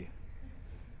 by the way,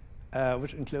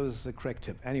 which encloses the crack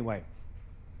tip. Anyway,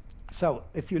 so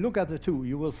if you look at the two,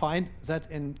 you will find that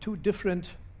in two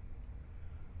different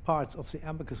parts of the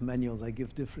abacus manual, they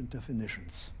give different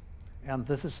definitions. And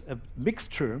this is a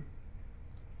mixture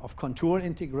of contour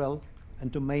integral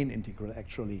and domain integral,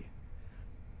 actually.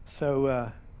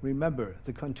 So remember,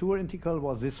 the contour integral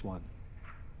was this one.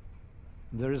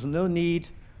 There is no need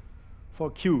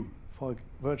for Q, for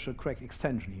virtual crack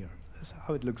extension here. That's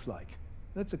how it looks like.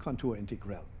 That's a contour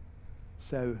integral.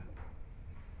 So,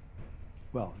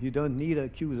 well, you don't need a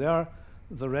Q there.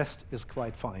 The rest is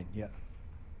quite fine, yeah.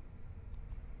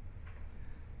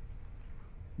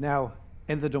 Now,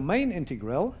 in the domain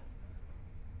integral,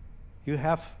 you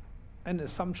have an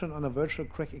assumption on a virtual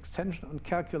crack extension and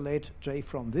calculate J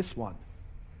from this one.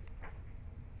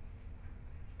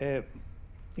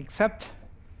 Except,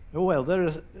 well, there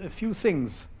are a few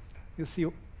things. You see,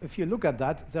 if you look at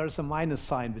that, there is a minus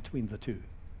sign between the two.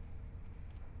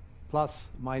 Plus,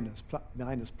 minus,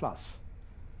 minus, plus.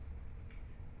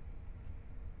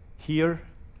 Here,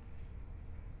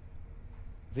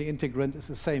 the integrand is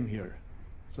the same here.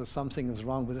 So something is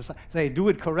wrong with this. They do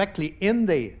it correctly in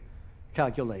the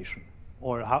calculation,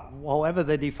 or however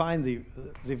they define the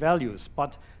values,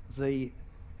 but the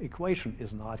equation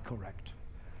is not correct.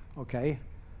 Okay?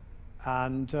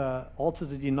 And also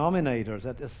the denominator,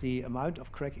 that is the amount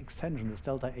of crack extension, this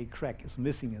delta A crack, is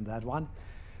missing in that one.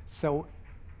 So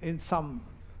in some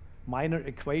minor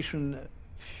equation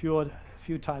few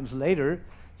times later,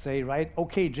 they write,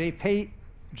 okay,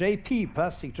 JP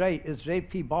plastic J is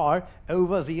JP bar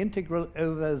over the integral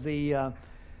over the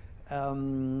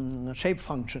shape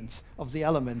functions of the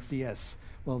elements ds.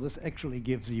 Well, this actually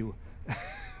gives you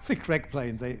the crack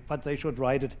plane, but they should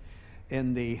write it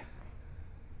in the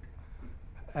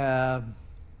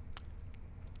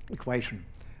equation.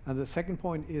 And the second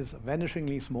point is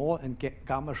vanishingly small, and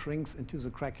gamma shrinks into the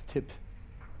cracked tip.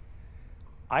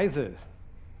 Either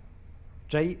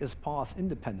J is path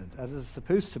independent, as it's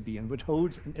supposed to be, and which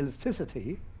holds an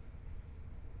elasticity,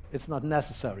 it's not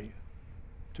necessary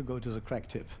to go to the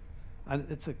cracked tip. And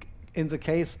it's in the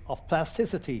case of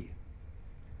plasticity,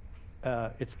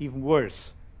 it's even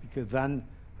worse, because then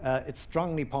it's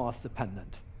strongly path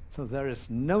dependent. So there is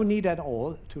no need at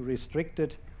all to restrict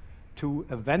it to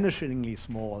a vanishingly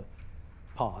small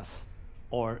path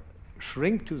or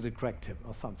shrink to the cracked tip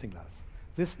or something else.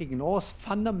 This ignores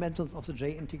fundamentals of the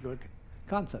J integral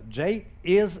concept. J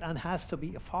is and has to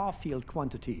be a far field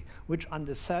quantity, which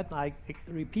under certain, I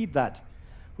repeat that,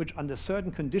 which under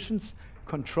certain conditions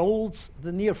controls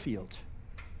the near field.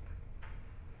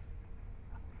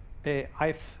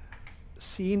 I've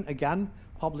seen, again,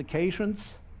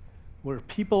 publications where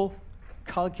people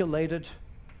calculated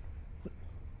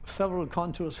several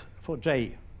contours for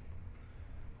J.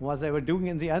 What they were doing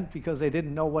in the end, because they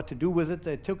didn't know what to do with it,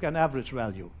 they took an average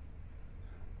value.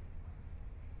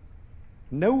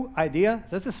 No idea.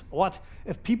 This is what,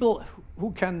 if people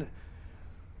who can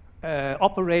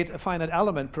operate a finite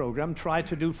element program try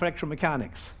to do fractal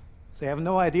mechanics, they have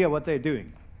no idea what they're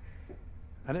doing.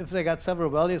 And if they got several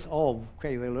values, oh,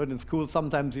 okay, they learned in school,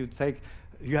 sometimes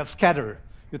you have scatter,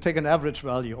 you take an average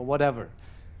value or whatever.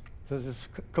 So this is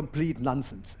complete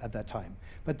nonsense at that time.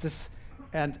 But this,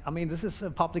 and I mean, this is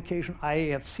a publication I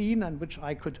have seen and which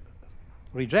I could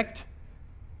reject.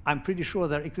 I'm pretty sure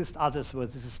there exist others where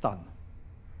this is done.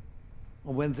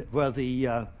 Or where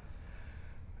the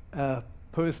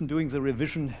person doing the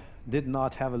revision did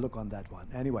not have a look on that one.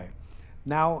 Anyway,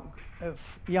 now,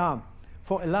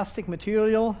 for elastic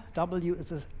material, W is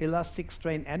the elastic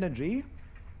strain energy.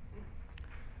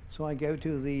 So I go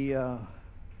to the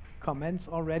comments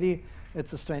already.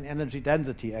 It's a strain energy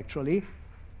density, actually.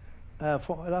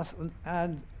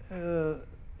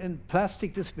 In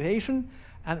plastic dissipation,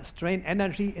 and strain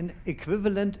energy in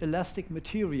equivalent elastic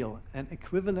material. An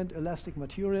equivalent elastic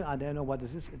material, I don't know what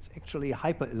this is. It's actually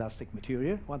hyperelastic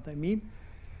material, what they mean.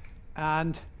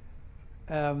 And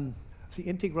the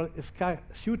integral is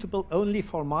suitable only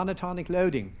for monotonic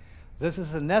loading. This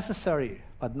is a necessary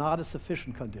but not a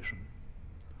sufficient condition.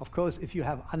 Of course, if you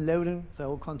have unloading, the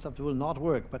whole concept will not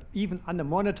work. But even under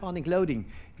monotonic loading,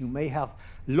 you may have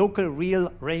local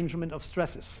real arrangement of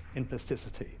stresses in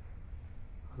plasticity.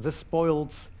 This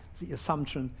spoils the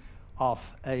assumption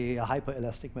of a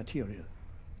hyperelastic material.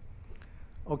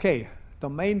 Okay,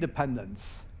 domain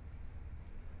dependence.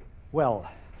 Well,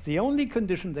 the only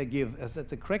condition they give is that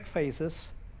the crack faces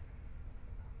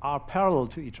are parallel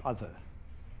to each other.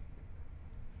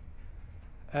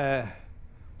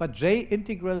 But J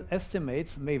integral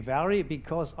estimates may vary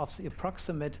because of the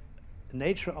approximate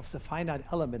nature of the finite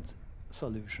element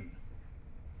solution.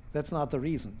 That's not the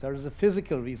reason. There is a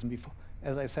physical reason, before,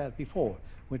 as I said before,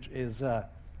 which is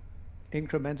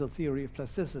incremental theory of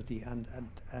plasticity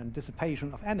and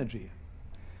dissipation of energy.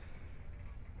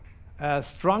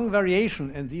 Strong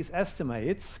variation in these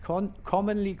estimates,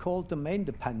 commonly called domain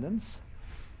dependence,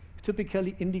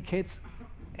 typically indicates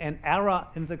an error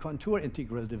in the contour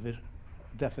integral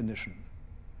definition.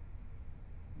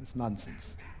 It's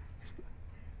nonsense.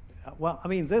 Well, I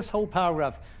mean, this whole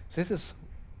paragraph, this is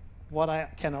what I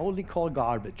can only call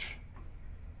garbage.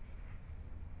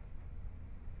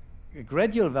 A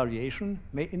gradual variation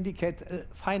may indicate that a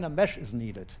finer mesh is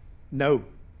needed. No.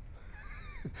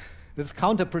 It's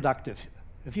counterproductive.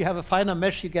 If you have a finer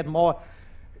mesh, you get more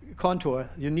contour.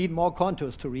 You need more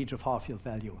contours to reach a far-field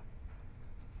value.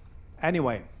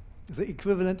 Anyway, the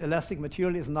equivalent elastic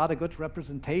material is not a good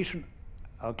representation.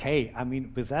 Okay, I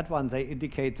mean, with that one, they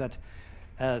indicate that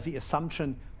the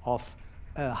assumption of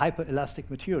hyperelastic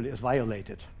material is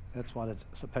violated. That's what it's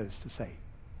supposed to say.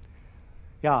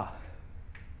 Yeah,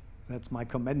 that's my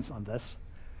comments on this.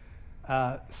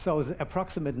 So the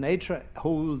approximate nature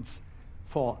holds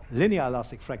for linear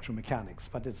elastic fractal mechanics,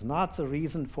 but it's not the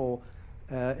reason for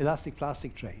elastic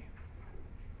plastic J.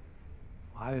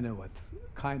 I don't know what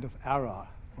kind of error,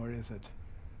 or is it?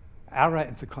 Error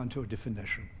in the contour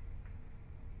definition.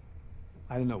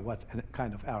 I don't know what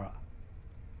kind of error.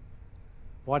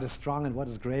 What is strong and what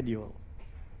is gradual?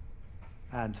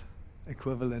 And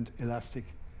equivalent elastic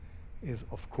is,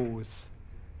 of course,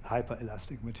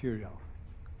 hyperelastic material.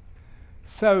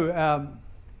 So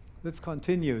this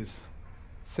continues.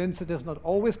 Since it is not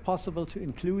always possible to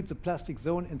include the plastic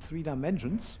zone in 3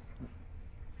 dimensions,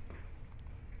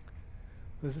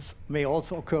 this may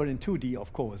also occur in 2D,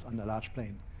 of course, on a large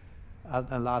plane,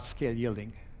 a large scale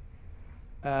yielding.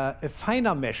 A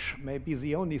finer mesh may be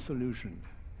the only solution.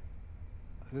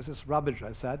 this is rubbish,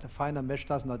 I said. A finer mesh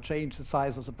does not change the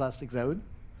size of the plastic zone.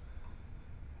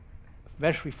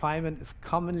 Mesh refinement is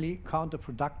commonly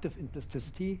counterproductive in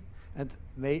plasticity and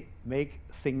may make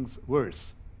things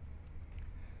worse.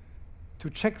 To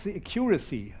check the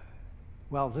accuracy,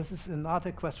 well, this is not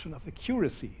a question of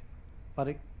accuracy, but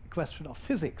a question of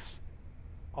physics,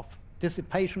 of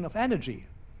dissipation of energy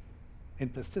in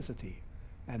plasticity.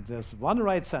 And there's one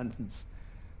right sentence.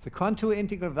 The contour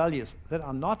integral values that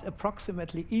are not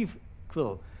approximately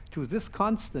equal to this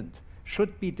constant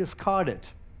should be discarded.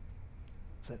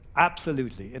 So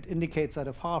absolutely, it indicates that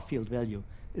a far field value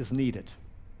is needed.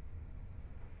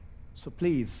 So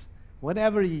please,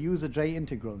 whenever you use a J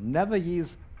integral, never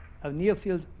use a near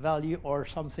field value or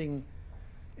something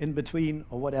in between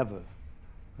or whatever.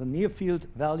 The near field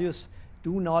values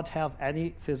do not have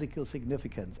any physical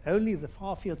significance. Only the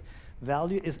far field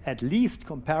value is at least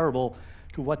comparable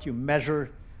to what you measure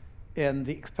in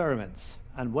the experiments.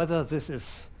 And whether this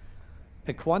is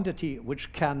a quantity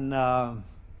which can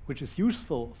which is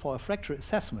useful for a fracture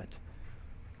assessment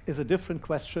is a different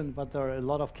question, but there are a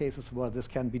lot of cases where this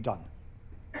can be done.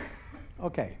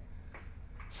 Okay,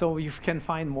 so you can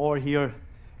find more here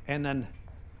in a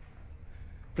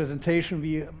presentation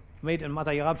we made in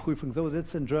Materialprüfung. So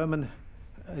it's in German,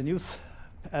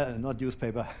 not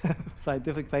newspaper,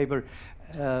 scientific paper,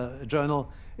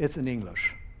 journal. It's in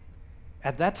English.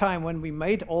 At that time, when we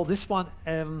made all this one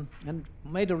and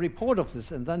made a report of this,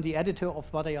 and then the editor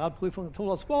of Materialprüfung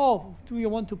told us, well, do you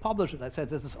want to publish it? I said,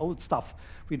 this is old stuff.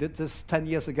 We did this 10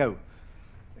 years ago,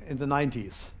 in the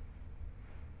 90s.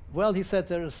 Well, he said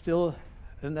there is still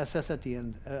a necessity,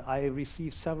 and I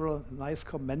received several nice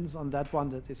comments on that one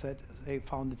that they said they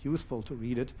found it useful to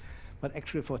read it. But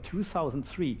actually for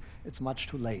 2003, it's much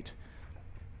too late.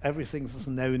 Everything is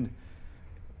known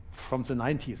from the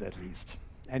 90s at least.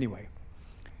 Anyway.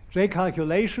 J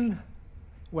calculation,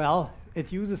 well,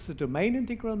 it uses the domain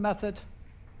integral method,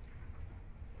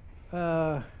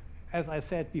 as I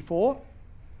said before.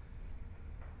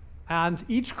 And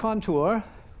each contour,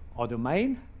 or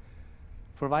domain,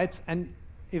 provides an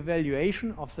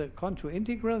evaluation of the contour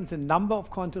integral, and the number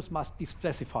of contours must be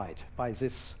specified by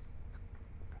this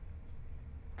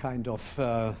kind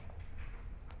of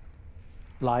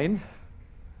line.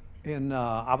 In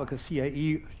Abacus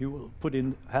CAE, you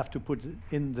will have to put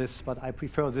in this, but I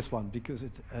prefer this one because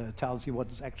it tells you what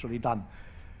is actually done.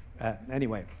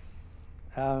 Anyway,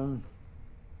 and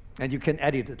you can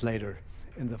edit it later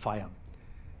in the file.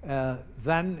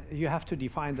 Then you have to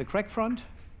define the crack front,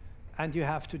 and you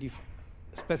have to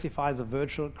specify the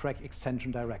virtual crack extension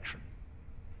direction.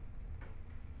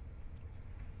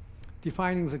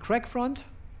 Defining the crack front.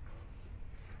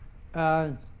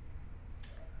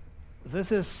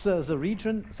 This is the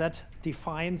region that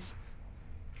defines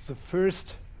the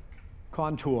first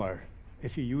contour,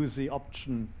 if you use the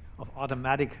option of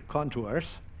automatic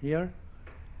contours here.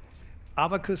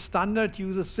 Abacus standard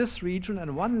uses this region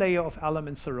and one layer of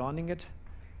elements surrounding it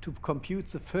to compute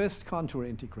the first contour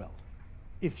integral,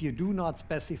 if you do not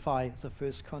specify the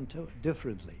first contour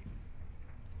differently.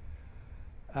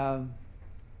 By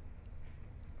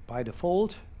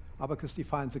default, Abacus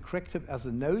defines the crack tip as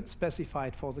a node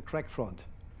specified for the crack front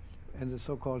and the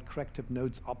so-called crack tip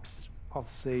nodes of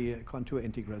the contour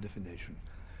integral definition.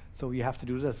 So you have to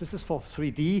do this. This is for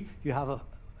 3D. You have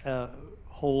a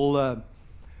whole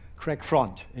crack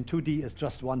front. In 2D, it's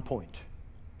just one point.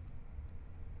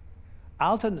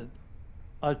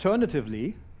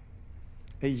 Alternatively,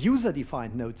 a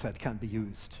user-defined node set can be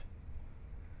used,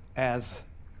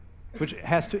 which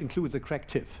has to include the crack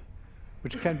tip,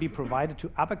 which can be provided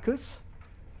to Abacus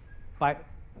by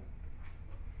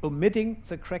omitting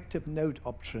the crack tip node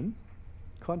option,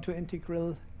 contour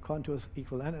integral, contours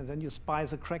equal n, and then you spy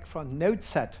the crack front node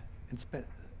set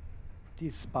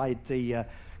despite the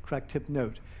crack tip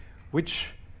node, which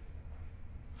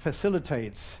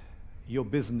facilitates your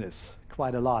business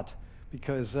quite a lot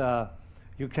because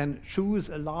you can choose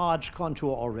a large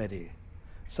contour already.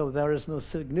 So there is no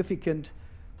significant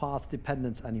path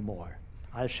dependence anymore.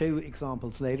 I'll show you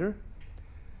examples later.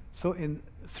 So in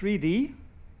 3D,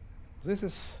 this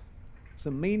is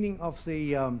the meaning of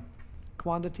the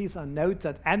quantities, and note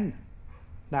that n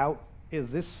now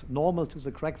is this normal to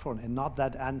the crack front and not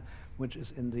that n which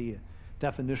is in the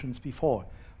definitions before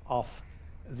of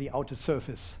the outer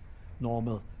surface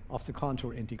normal of the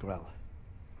contour integral.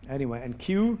 Anyway, and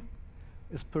q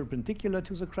is perpendicular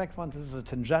to the crack front. This is a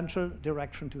tangential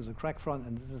direction to the crack front,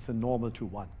 and this is a normal to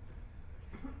 1.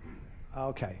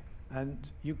 Okay, and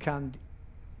you can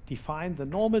define the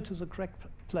normal to the crack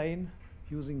plane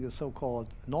using the so-called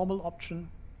normal option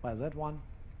by that one.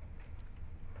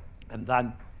 And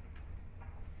then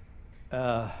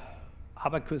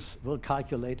Abacus will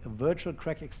calculate a virtual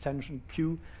crack extension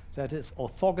Q that is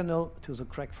orthogonal to the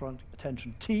crack front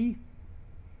tension T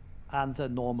and the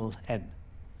normal N.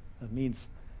 That means,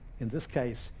 in this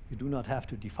case, you do not have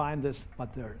to define this,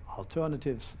 but there are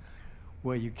alternatives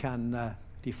where you can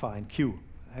define Q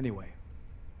anyway.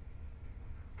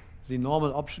 The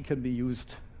normal option can be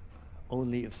used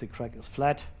only if the crack is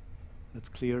flat. That's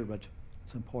clear, but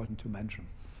it's important to mention.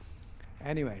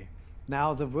 Anyway,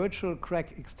 now the virtual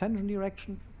crack extension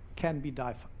direction can be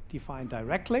defined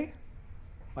directly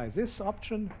by this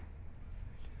option.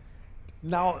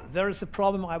 Now, there is a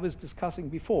problem I was discussing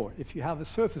before. If you have a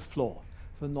surface floor,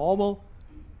 the normal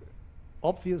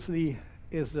obviously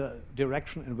is a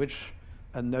direction in which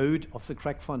a node of the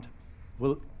crack front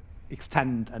will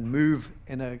extend and move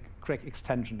in a crack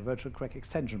extension, a virtual crack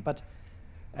extension. But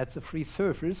at the free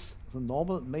surface, the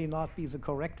normal may not be the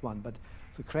correct one, but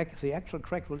the actual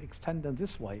crack will extend in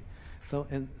this way. So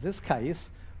in this case,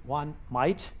 one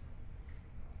might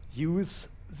use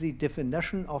the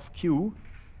definition of Q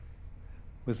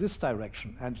with this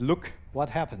direction and look what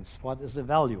happens, what is the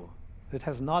value. It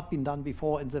has not been done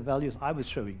before in the values I was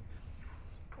showing.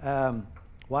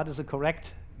 What is the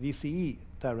correct VCE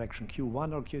direction,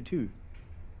 Q1 or Q2?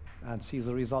 And see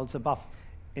the results above.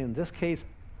 In this case,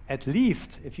 at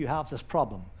least if you have this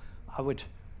problem, I would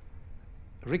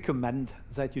recommend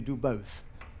that you do both.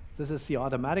 This is the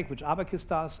automatic, which Abacus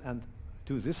does, and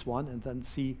do this one, and then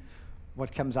see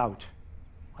what comes out.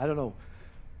 I don't know.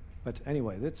 But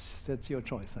anyway, that's your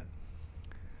choice then.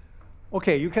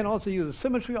 OK, you can also use a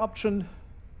symmetry option.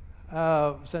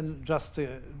 Then just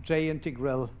the J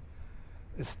integral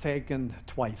is taken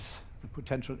twice. The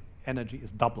potential energy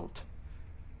is doubled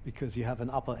because you have an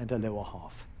upper and a lower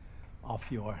half of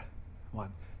your one.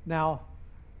 Now,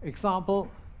 example,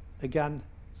 again,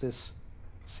 this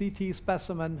CT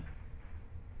specimen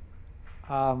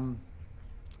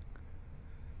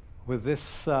with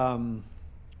this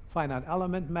finite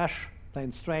element mesh,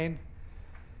 plane strain.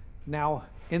 Now,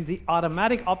 in the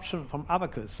automatic option from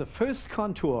Abacus, the first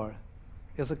contour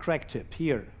is a crack tip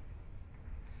here.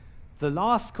 The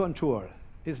last contour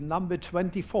is number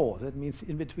 24. That means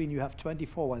in between you have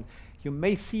 24 ones. You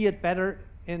may see it better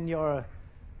in your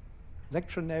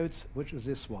lecture notes, which is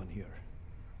this one here.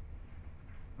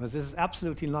 But this is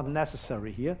absolutely not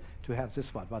necessary here to have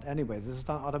this one. But anyway, this is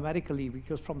done automatically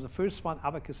because from the first one,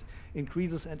 Abacus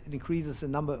increases and it increases the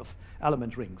number of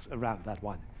element rings around that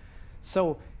one.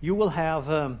 So you will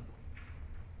have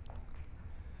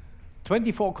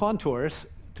 24 contours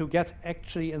to get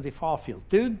actually in the far field.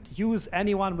 Don't use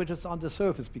anyone which is on the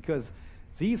surface because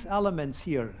these elements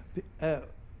here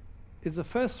in the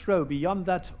first row beyond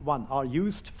that one are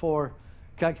used for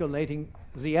calculating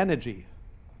the energy.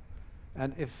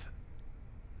 And if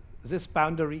this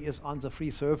boundary is on the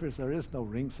free surface, there is no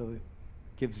ring, so it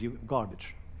gives you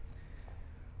garbage.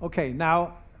 OK,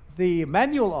 now the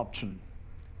manual option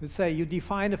would say you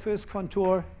define a first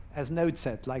contour as node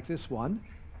set, like this one.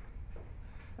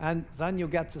 And then you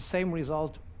get the same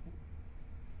result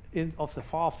of the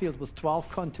far field with 12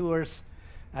 contours,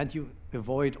 and you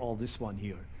avoid all this one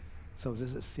here. So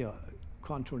this is your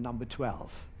contour number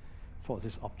 12 for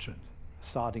this option,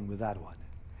 starting with that one.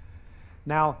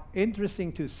 Now,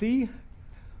 interesting to see,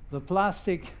 the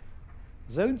plastic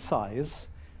zone size,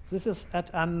 this is at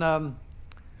an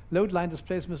load line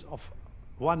displacement of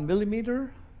 1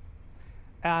 millimeter,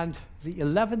 and the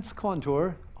 11th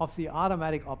contour of the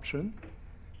automatic option,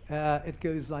 it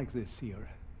goes like this here.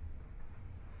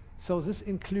 So this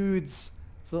includes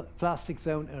the plastic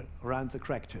zone around the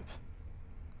crack tip.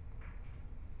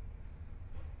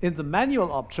 In the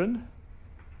manual option,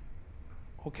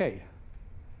 OK,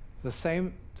 the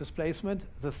same displacement.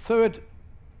 The third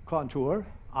contour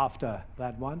after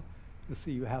that one, you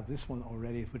see you have this one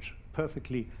already, which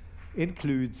perfectly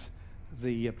includes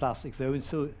the plastic zone.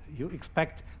 So you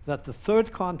expect that the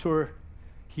third contour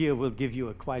here will give you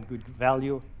a quite good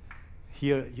value.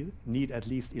 Here you need at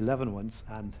least 11 ones,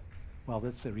 and well,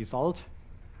 that's the result.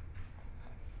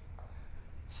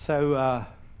 So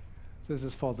this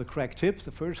is for the crack tip,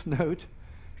 the first node,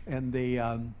 and the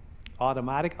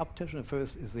automatic option. The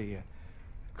first is the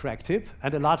crack tip,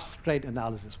 and a large strain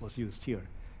analysis was used here.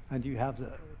 And you have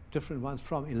the different ones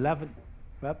from 11,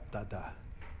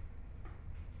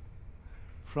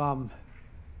 from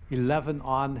 11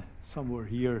 on, somewhere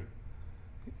here.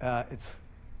 It's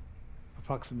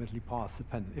approximately path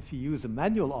dependent. If you use a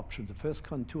manual option, the first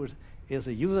contour is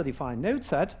a user-defined node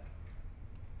set.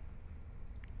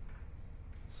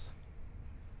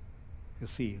 You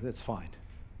see, that's fine.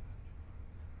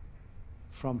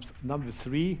 From number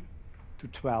 3 to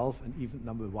 12, and even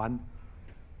number 1,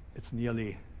 it's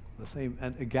nearly the same.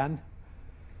 And again,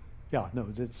 yeah, no,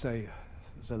 that's the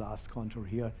last contour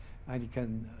here. And you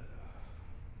can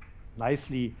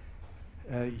nicely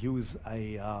use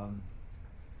a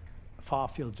far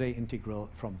field J integral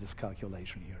from this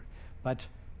calculation here. But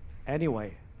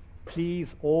anyway,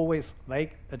 please always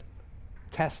make a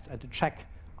test and a check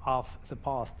of the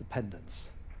path dependence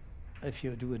if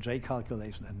you do a J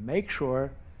calculation, and make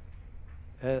sure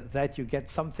that you get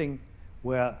something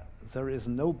where there is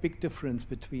no big difference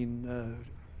between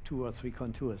 2 or 3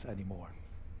 contours anymore.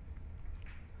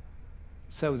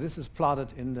 So this is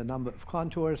plotted in the number of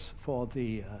contours. For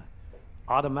the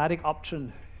automatic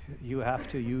option, you have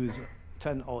to use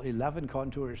 10 or 11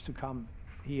 contours to come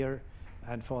here,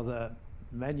 and for the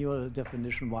manual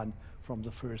definition one, from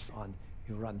the first on,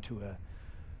 you run to a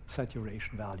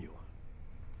saturation value.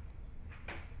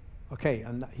 Okay,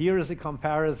 and here is a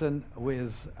comparison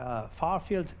with far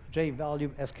field J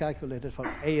value as calculated for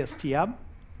ASTM.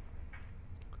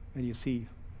 And you see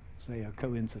they are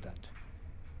coincident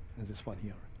in this one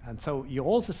here. And so you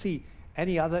also see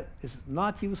any other is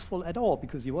not useful at all,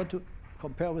 because you want to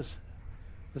compare with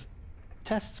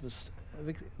tests,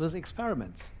 with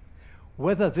experiments.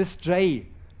 Whether this J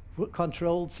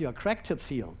controls your crack tip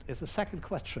field is a second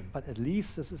question, but at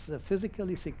least this is a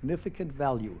physically significant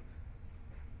value,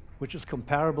 which is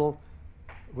comparable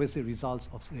with the results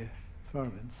of the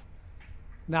experiments.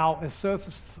 Now, a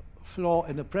surface flow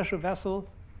in a pressure vessel,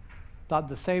 done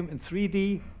the same in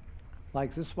 3D,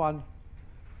 like this one.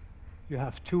 You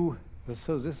have two,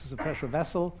 so this is a pressure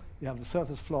vessel. You have the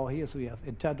surface flow here, so you have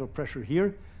internal pressure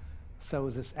here. So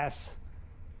this S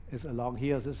is along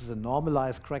here. This is a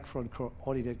normalized crack front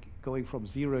coordinate going from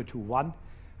 0 to 1.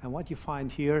 And what you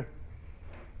find here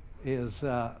is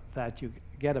that you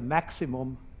get a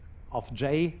maximum of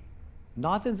J,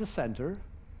 not in the center,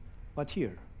 but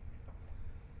here.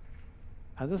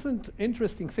 And this is an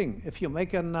interesting thing. If you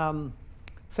make a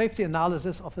safety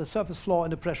analysis of the surface flow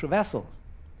in a pressure vessel,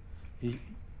 you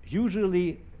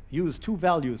usually use 2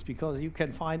 values, because you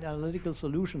can find analytical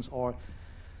solutions or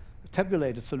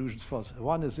tabulated solutions for it.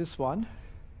 One is this one,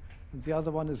 and the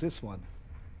other one is this one,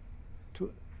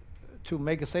 to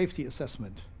make a safety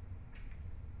assessment.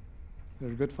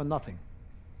 They're good for nothing,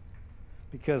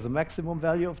 because the maximum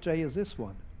value of J is this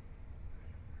one,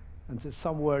 and it's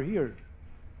somewhere here.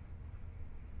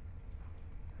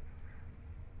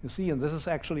 You see, and this is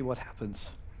actually what happens.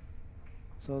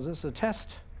 So this is a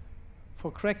test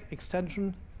for crack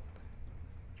extension,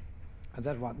 and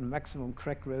that one, maximum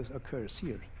crack growth occurs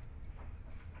here.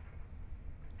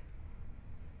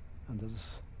 And this is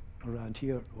around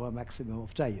here where maximum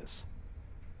of J is.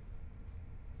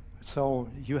 So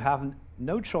you have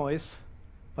no choice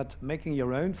but making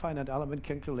your own finite element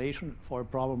calculation for a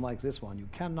problem like this one. You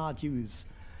cannot use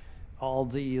all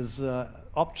these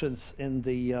options in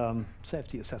the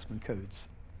safety assessment codes.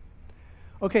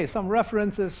 Okay, some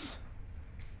references,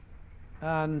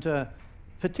 and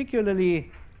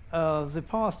particularly the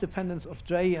path dependence of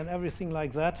J and everything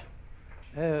like that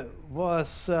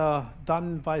was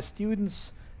done by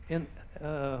students in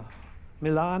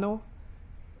Milano,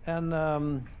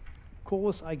 and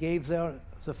course I gave there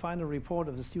the final report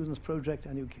of the students' project,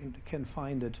 and you can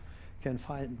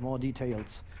find more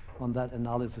details on that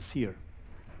analysis here.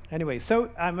 Anyway, so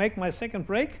I make my second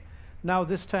break. Now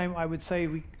this time I would say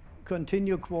we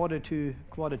continue quarter to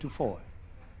 4.